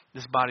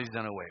this body's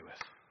done away with?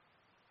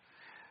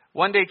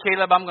 One day,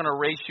 Caleb, I'm going to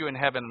race you in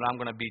heaven and I'm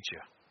going to beat you.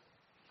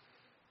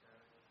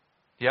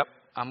 Yep,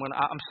 I'm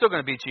still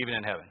going to beat you even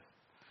in heaven.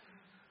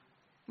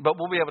 But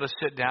we'll be able to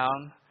sit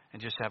down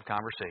and just have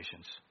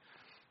conversations.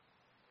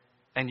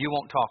 And you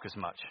won't talk as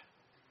much.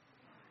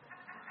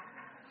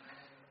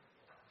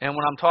 And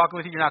when I'm talking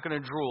with you, you're not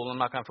going to drool. I'm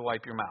not going to have to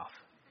wipe your mouth.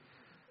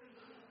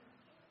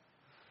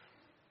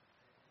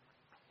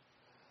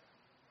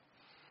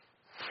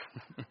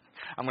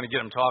 I'm going to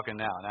get them talking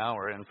now. Now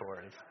we're in for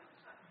it.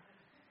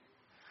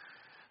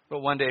 But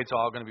one day it's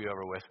all going to be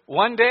over with.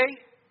 One day,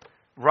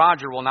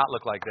 Roger will not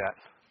look like that.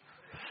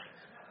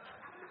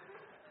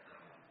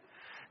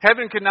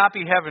 Heaven could not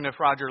be heaven if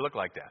Roger looked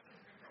like that.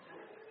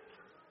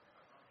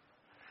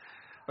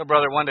 But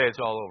brother, one day it's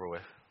all over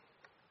with.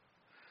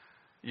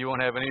 You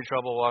won't have any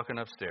trouble walking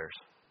upstairs.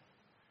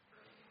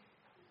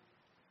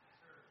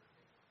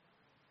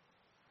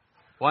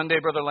 One day,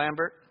 Brother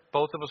Lambert,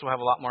 both of us will have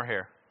a lot more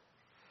hair.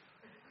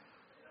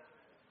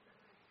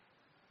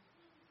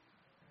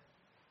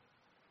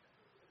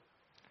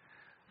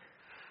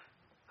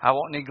 I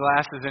won't need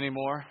glasses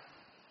anymore.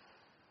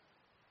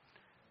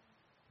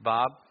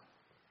 Bob?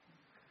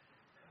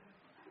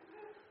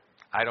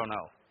 I don't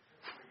know.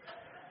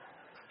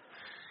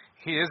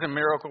 He is a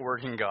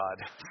miracle-working God.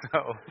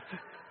 So,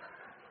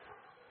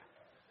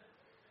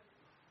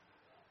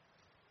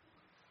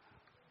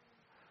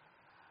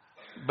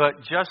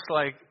 but just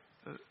like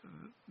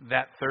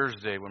that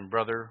Thursday when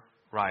Brother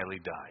Riley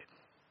died.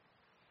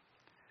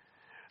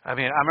 I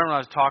mean, I remember when I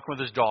was talking with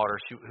his daughter,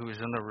 who was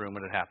in the room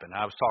when it happened.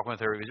 I was talking with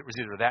her. It was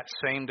either that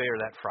same day or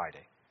that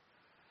Friday.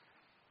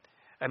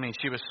 I mean,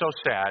 she was so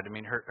sad. I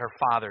mean, her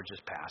father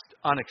just passed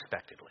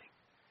unexpectedly.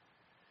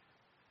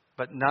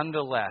 But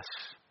nonetheless,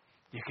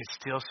 you could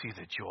still see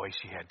the joy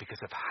she had because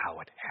of how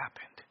it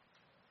happened.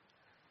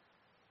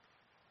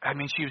 I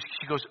mean,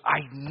 she goes, I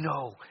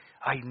know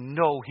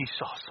he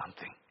saw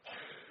something.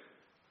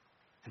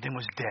 And then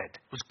was dead,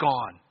 was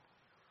gone.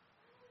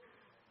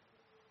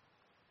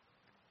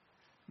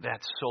 That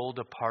soul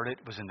departed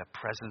was in the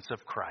presence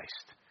of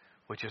Christ,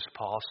 which, as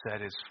Paul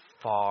said, is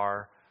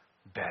far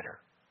better.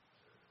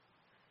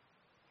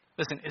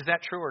 Listen, is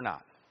that true or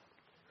not?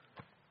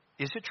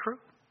 Is it true?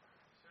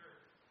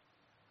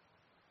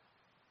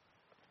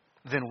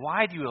 Then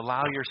why do you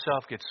allow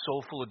yourself to get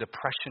so full of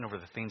depression over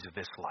the things of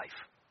this life?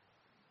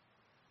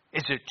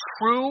 Is it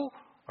true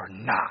or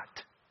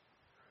not?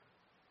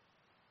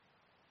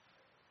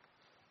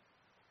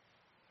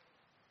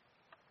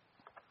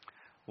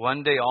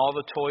 One day all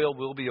the toil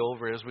will be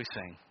over as we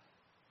sing.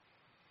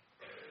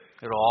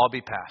 It'll all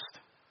be past.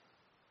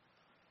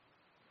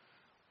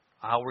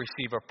 I'll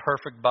receive a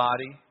perfect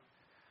body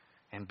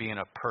and be in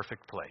a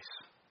perfect place.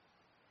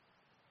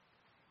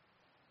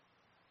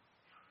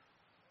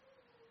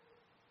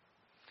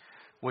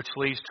 Which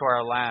leads to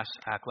our last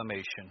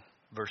acclamation,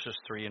 verses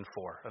 3 and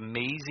 4.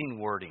 Amazing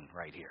wording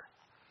right here.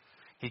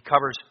 He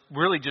covers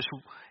really just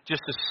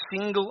a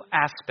single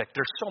aspect.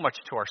 There's so much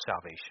to our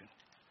salvation.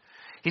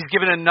 He's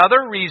given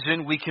another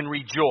reason we can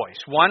rejoice.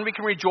 One, we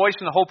can rejoice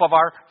in the hope of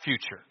our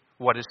future,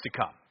 what is to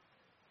come.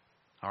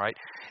 All right?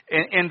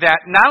 And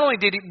that not only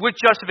did he, with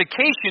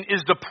justification,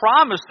 is the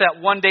promise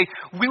that one day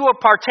we will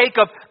partake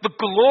of the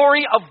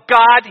glory of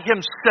God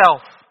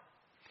Himself.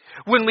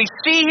 When we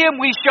see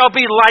Him, we shall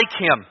be like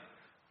Him.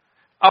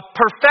 A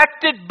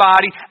perfected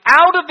body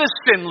out of the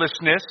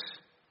sinlessness.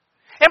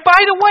 And by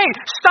the way,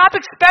 stop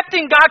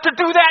expecting God to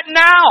do that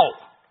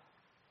now.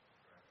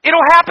 It'll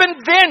happen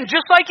then,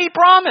 just like He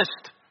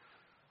promised.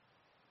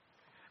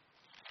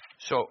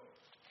 So,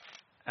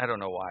 I don't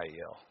know why I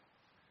yell.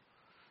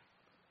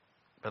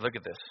 But look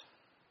at this.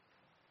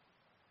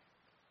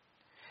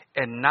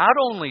 And not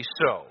only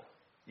so,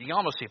 you can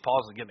almost see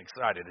Paul's getting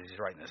excited as he's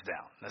writing this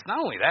down. That's not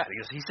only that.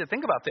 He said,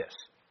 think about this.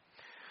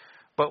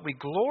 But we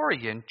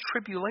glory in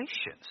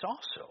tribulations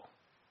also,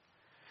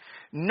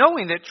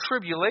 knowing that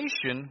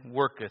tribulation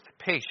worketh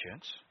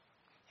patience,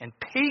 and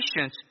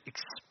patience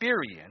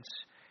experience,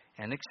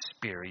 and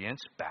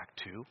experience back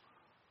to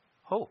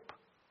hope.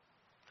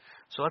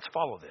 So let's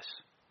follow this.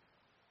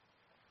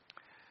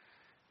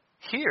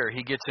 Here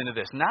he gets into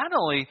this. Not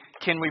only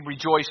can we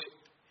rejoice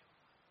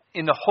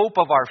in the hope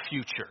of our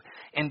future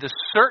and the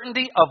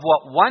certainty of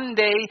what one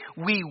day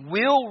we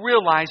will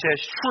realize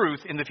as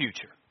truth in the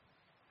future.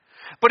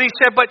 But he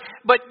said,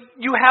 but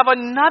you have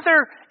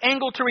another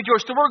angle to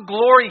rejoice. The word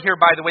glory here,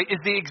 by the way, is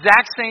the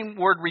exact same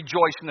word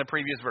rejoice in the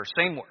previous verse.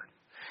 Same word.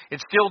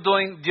 It's still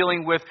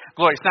dealing with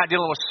glory. It's not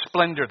dealing with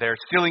splendor there.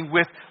 It's dealing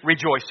with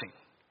rejoicing.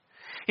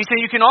 He said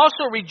you can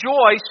also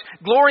rejoice,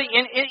 glory,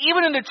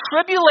 even in the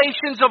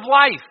tribulations of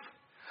life.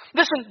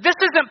 Listen, this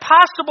isn't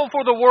possible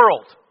for the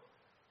world.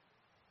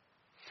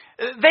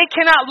 They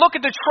cannot look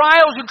at the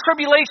trials and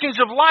tribulations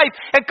of life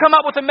and come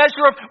up with a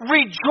measure of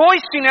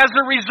rejoicing as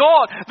a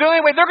result. The only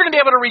way they're going to be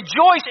able to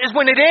rejoice is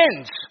when it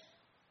ends.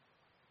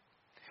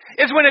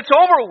 Is when it's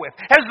over with.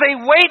 As they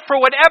wait for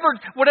whatever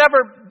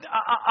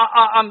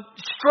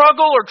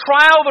struggle or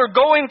trial they're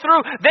going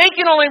through, they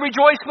can only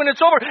rejoice when it's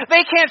over.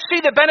 They can't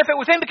see the benefit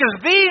within, because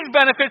these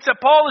benefits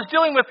that Paul is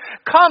dealing with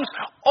comes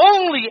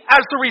only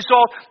as the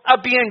result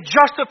of being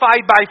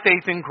justified by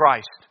faith in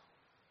Christ.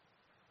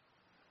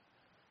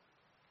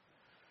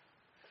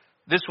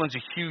 This one's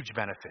a huge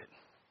benefit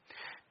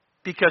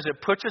because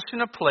it puts us in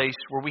a place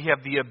where we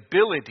have the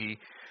ability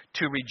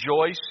to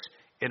rejoice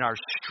in our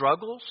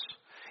struggles.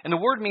 And the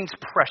word means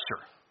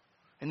pressure,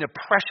 in the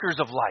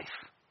pressures of life.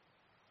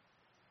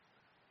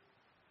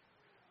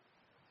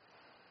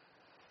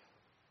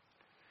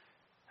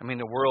 I mean,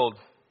 the world,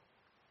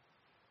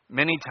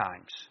 many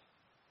times,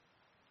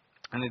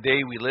 in the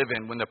day we live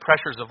in, when the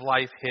pressures of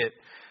life hit,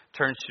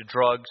 turns to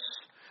drugs,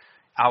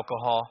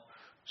 alcohol,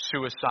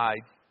 suicide,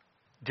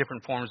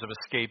 different forms of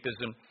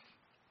escapism,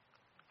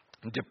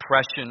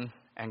 depression,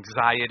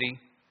 anxiety.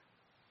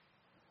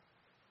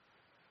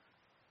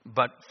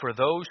 But for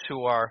those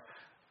who are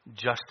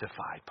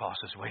justified, Paul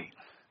says, wait,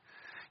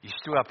 you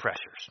still have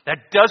pressures. That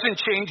doesn't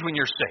change when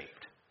you're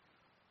saved.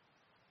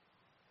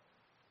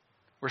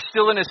 We're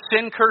still in a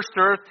sin-cursed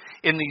earth,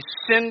 in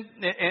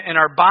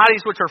our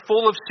bodies which are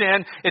full of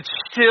sin. It's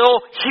still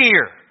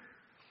here.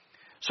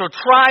 So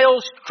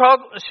trials,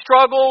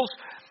 struggles,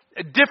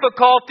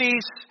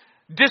 difficulties,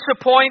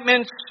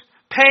 disappointments,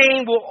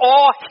 pain will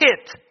all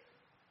hit.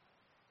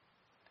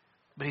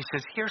 But he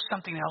says, here's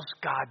something else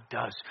God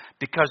does,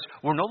 because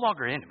we're no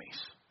longer enemies.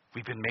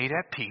 We've been made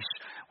at peace.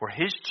 We're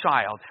His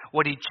child.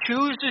 What He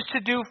chooses to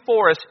do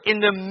for us in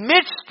the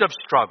midst of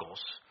struggles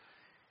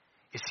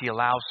is He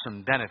allows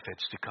some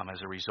benefits to come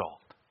as a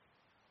result.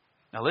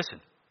 Now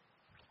listen.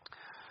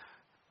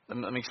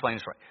 Let me explain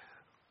this right.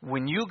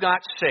 When you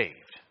got saved,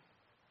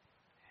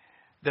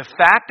 the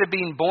fact of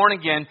being born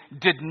again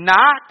did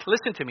not,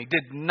 listen to me,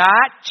 did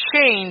not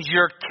change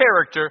your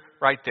character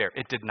right there.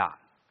 It did not.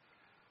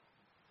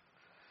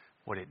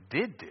 What it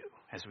did do,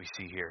 as we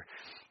see here,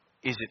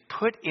 is it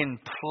put in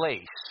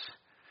place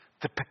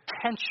the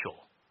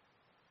potential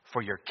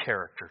for your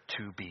character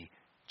to be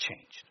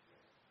changed.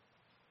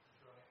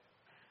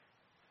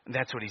 And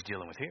that's what He's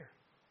dealing with here.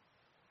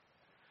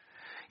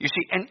 You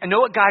see, and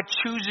know what God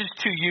chooses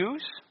to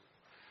use?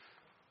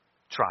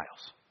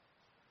 Trials,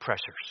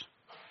 pressures,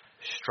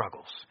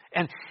 struggles.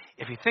 And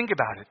if you think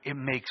about it, it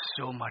makes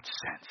so much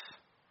sense.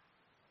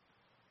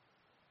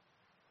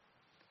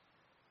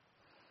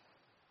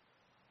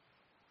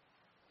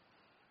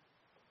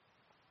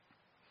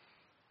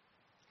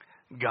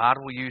 God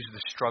will use the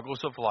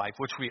struggles of life,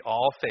 which we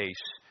all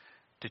face,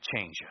 to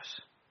change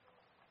us.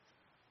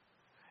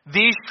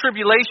 These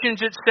tribulations,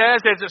 it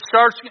says,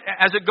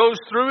 as it goes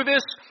through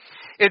this,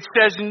 it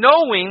says,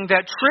 knowing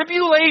that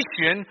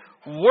tribulation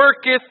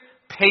worketh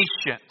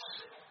patience.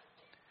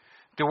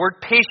 The word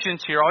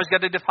patience here, always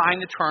got to define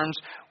the terms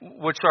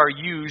which are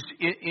used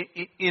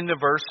in the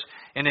verse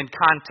and in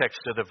context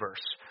of the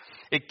verse.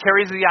 It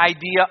carries the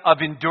idea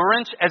of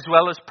endurance as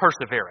well as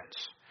perseverance.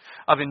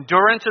 Of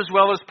endurance as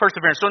well as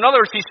perseverance. So in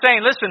other words, he's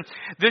saying, listen,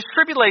 this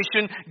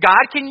tribulation, God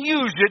can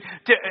use it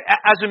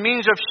as a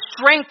means of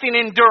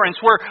strengthening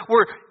endurance,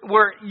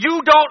 where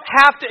you don't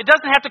have to, it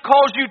doesn't have to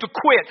cause you to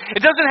quit.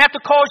 It doesn't have to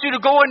cause you to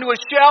go into a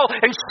shell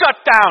and shut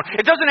down.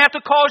 It doesn't have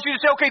to cause you to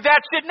say, okay,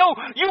 that's it. No,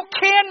 you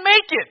can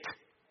make it.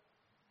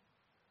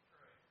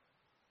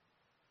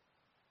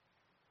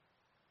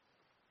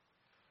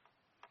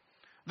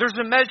 There's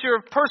a measure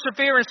of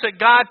perseverance that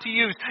God to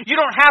use. You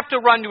don't have to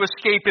run to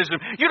escapism.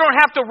 You don't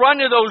have to run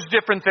to those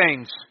different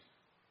things.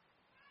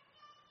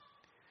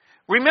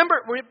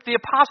 Remember, the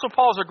Apostle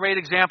Paul is a great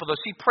example of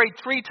this. He prayed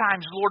 3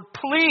 times, Lord,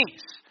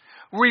 please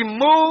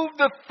remove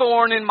the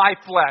thorn in my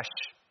flesh.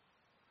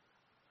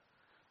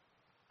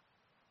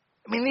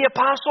 I mean, the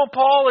Apostle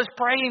Paul is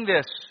praying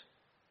this.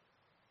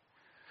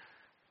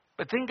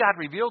 But then God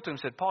revealed to him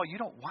and said, Paul, you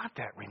don't want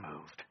that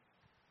removed.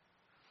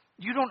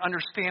 You don't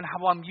understand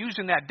how I'm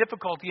using that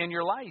difficulty in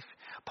your life.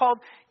 Paul,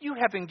 you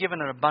have been given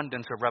an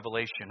abundance of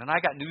revelation. And I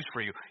got news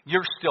for you.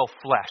 You're still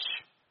flesh.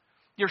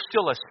 You're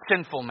still a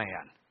sinful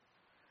man.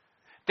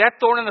 That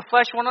thorn in the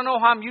flesh, want to know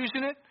how I'm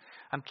using it?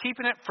 I'm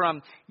keeping it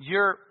from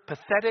your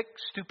pathetic,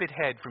 stupid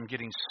head from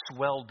getting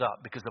swelled up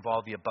because of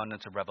all the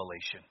abundance of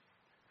revelation.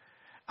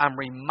 I'm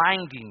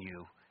reminding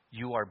you,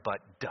 you are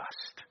but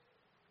dust.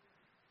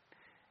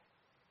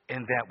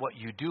 And that what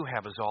you do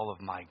have is all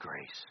of my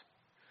grace.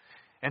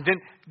 And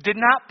then, did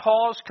not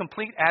Paul's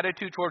complete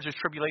attitude towards his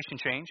tribulation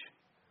change?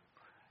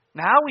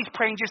 Now he's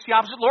praying just the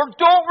opposite. Lord,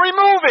 don't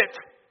remove it.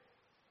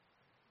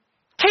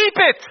 Keep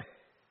it.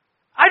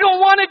 I don't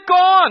want it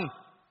gone.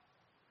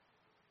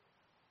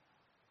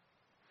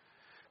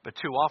 But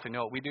too often, you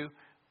know what we do?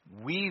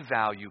 We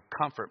value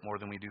comfort more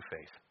than we do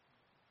faith.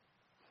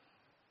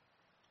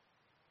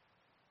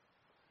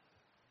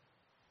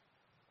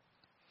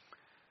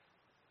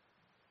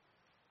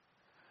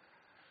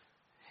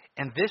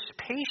 And this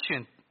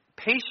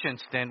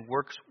patience then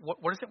works. What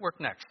does it work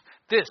next?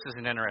 This is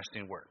an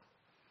interesting word.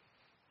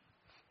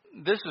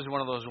 This is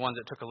one of those ones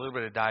that took a little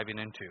bit of diving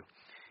into.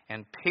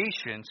 And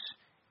patience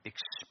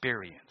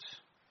experience.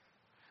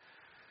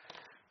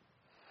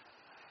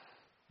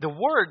 The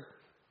word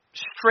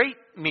straight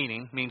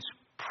meaning means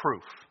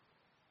proof.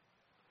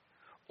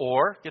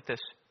 Or, get this,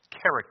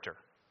 character.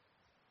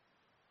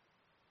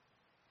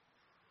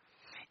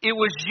 It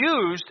was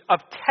used of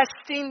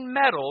testing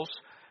metals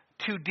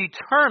to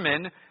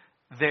determine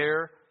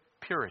their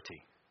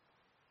purity.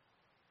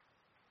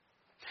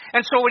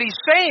 And so what he's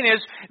saying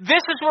is,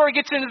 this is where it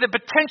gets into the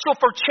potential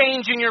for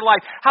change in your life.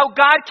 How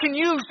God can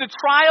use the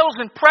trials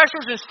and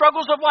pressures and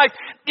struggles of life.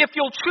 If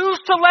you'll choose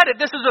to let it,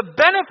 this is a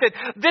benefit.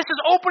 This is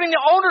opening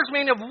the owner's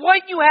meaning of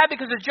what you have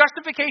because of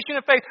justification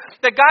of faith.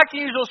 That God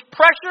can use those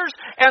pressures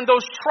and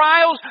those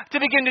trials to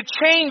begin to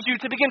change you,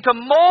 to begin to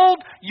mold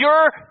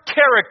your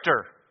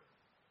character.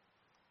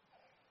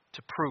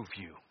 To prove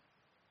you.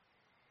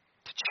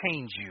 To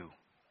change you.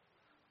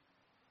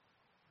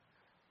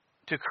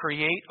 To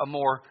create a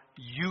more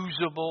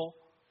usable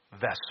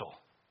vessel.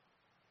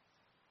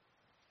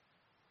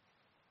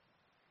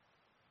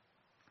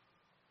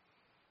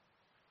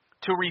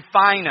 To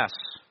refine us.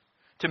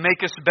 To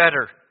make us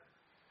better.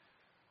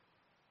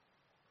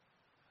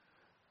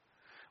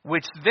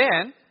 Which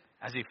then,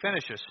 as he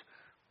finishes,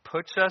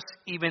 puts us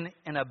even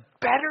in a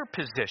better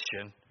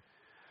position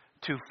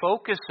to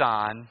focus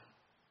on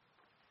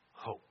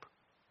hope.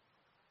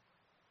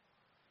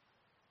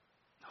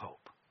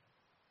 Hope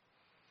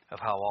of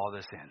how all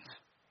this ends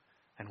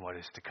and what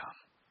is to come.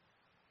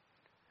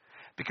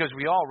 Because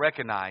we all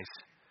recognize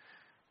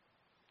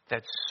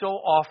that so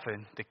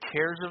often the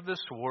cares of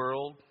this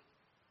world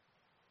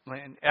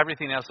and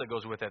everything else that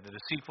goes with it, the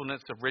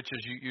deceitfulness of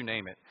riches, you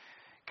name it,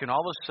 can all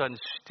of a sudden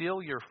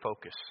steal your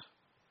focus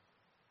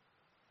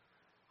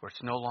where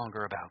it's no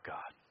longer about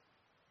God.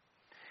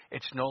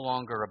 It's no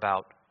longer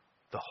about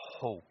the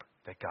hope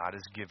that God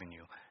has given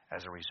you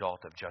as a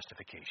result of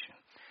justification.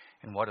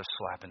 And what a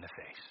slap in the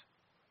face.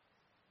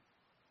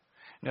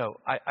 No,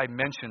 I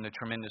mentioned the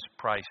tremendous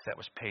price that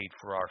was paid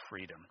for our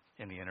freedom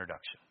in the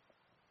introduction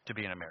to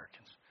being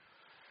Americans.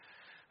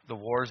 The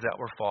wars that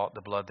were fought,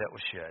 the blood that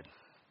was shed.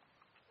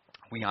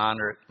 We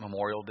honor it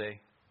Memorial Day.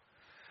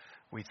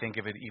 We think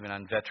of it even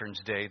on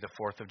Veterans Day, the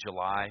 4th of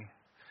July,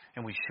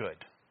 and we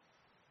should.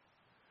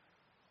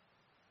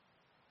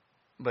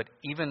 But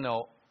even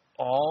though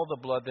all the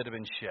blood that had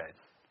been shed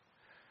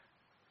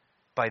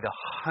by the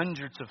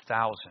hundreds of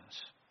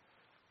thousands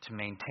to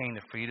maintain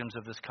the freedoms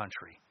of this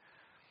country,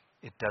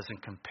 it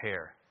doesn't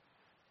compare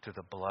to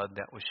the blood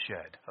that was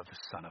shed of the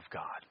Son of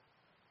God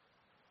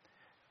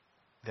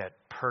that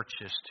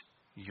purchased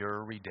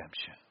your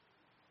redemption.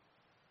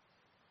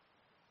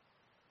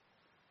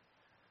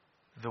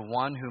 The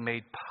one who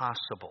made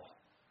possible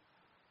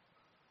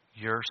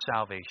your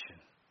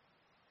salvation.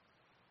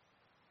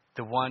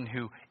 The one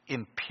who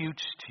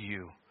imputes to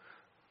you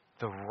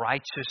the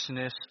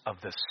righteousness of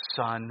the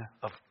Son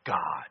of God.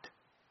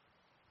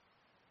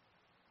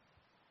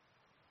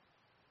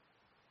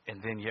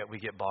 And then yet we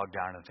get bogged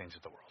down in the things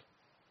of the world.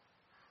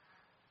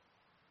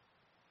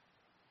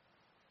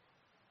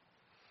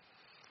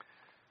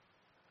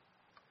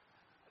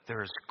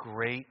 There is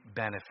great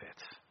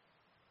benefit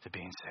to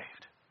being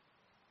saved.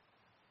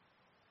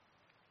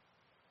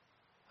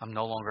 I'm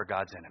no longer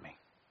God's enemy.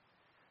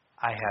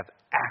 I have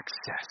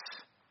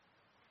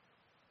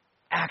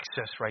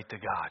access right to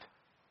God.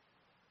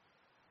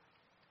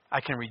 I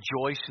can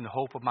rejoice in the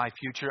hope of my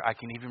future. I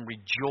can even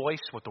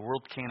rejoice what the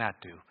world cannot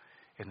do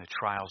in the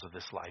trials of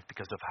this life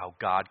because of how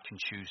God can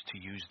choose to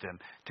use them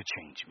to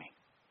change me.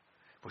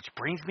 Which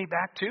brings me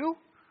back to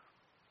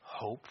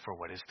hope for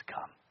what is to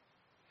come.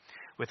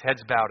 With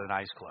heads bowed and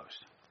eyes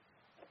closed.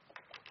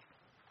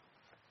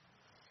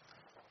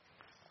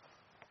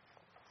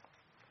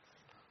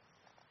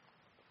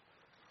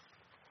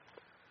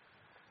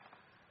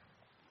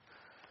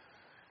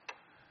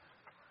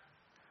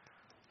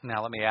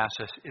 Now let me ask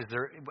this,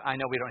 I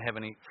know we don't have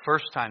any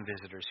first-time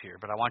visitors here,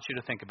 but I want you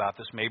to think about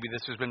this. Maybe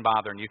this has been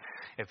bothering you.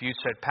 If you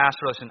said,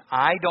 Pastor, listen,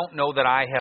 I don't know that I have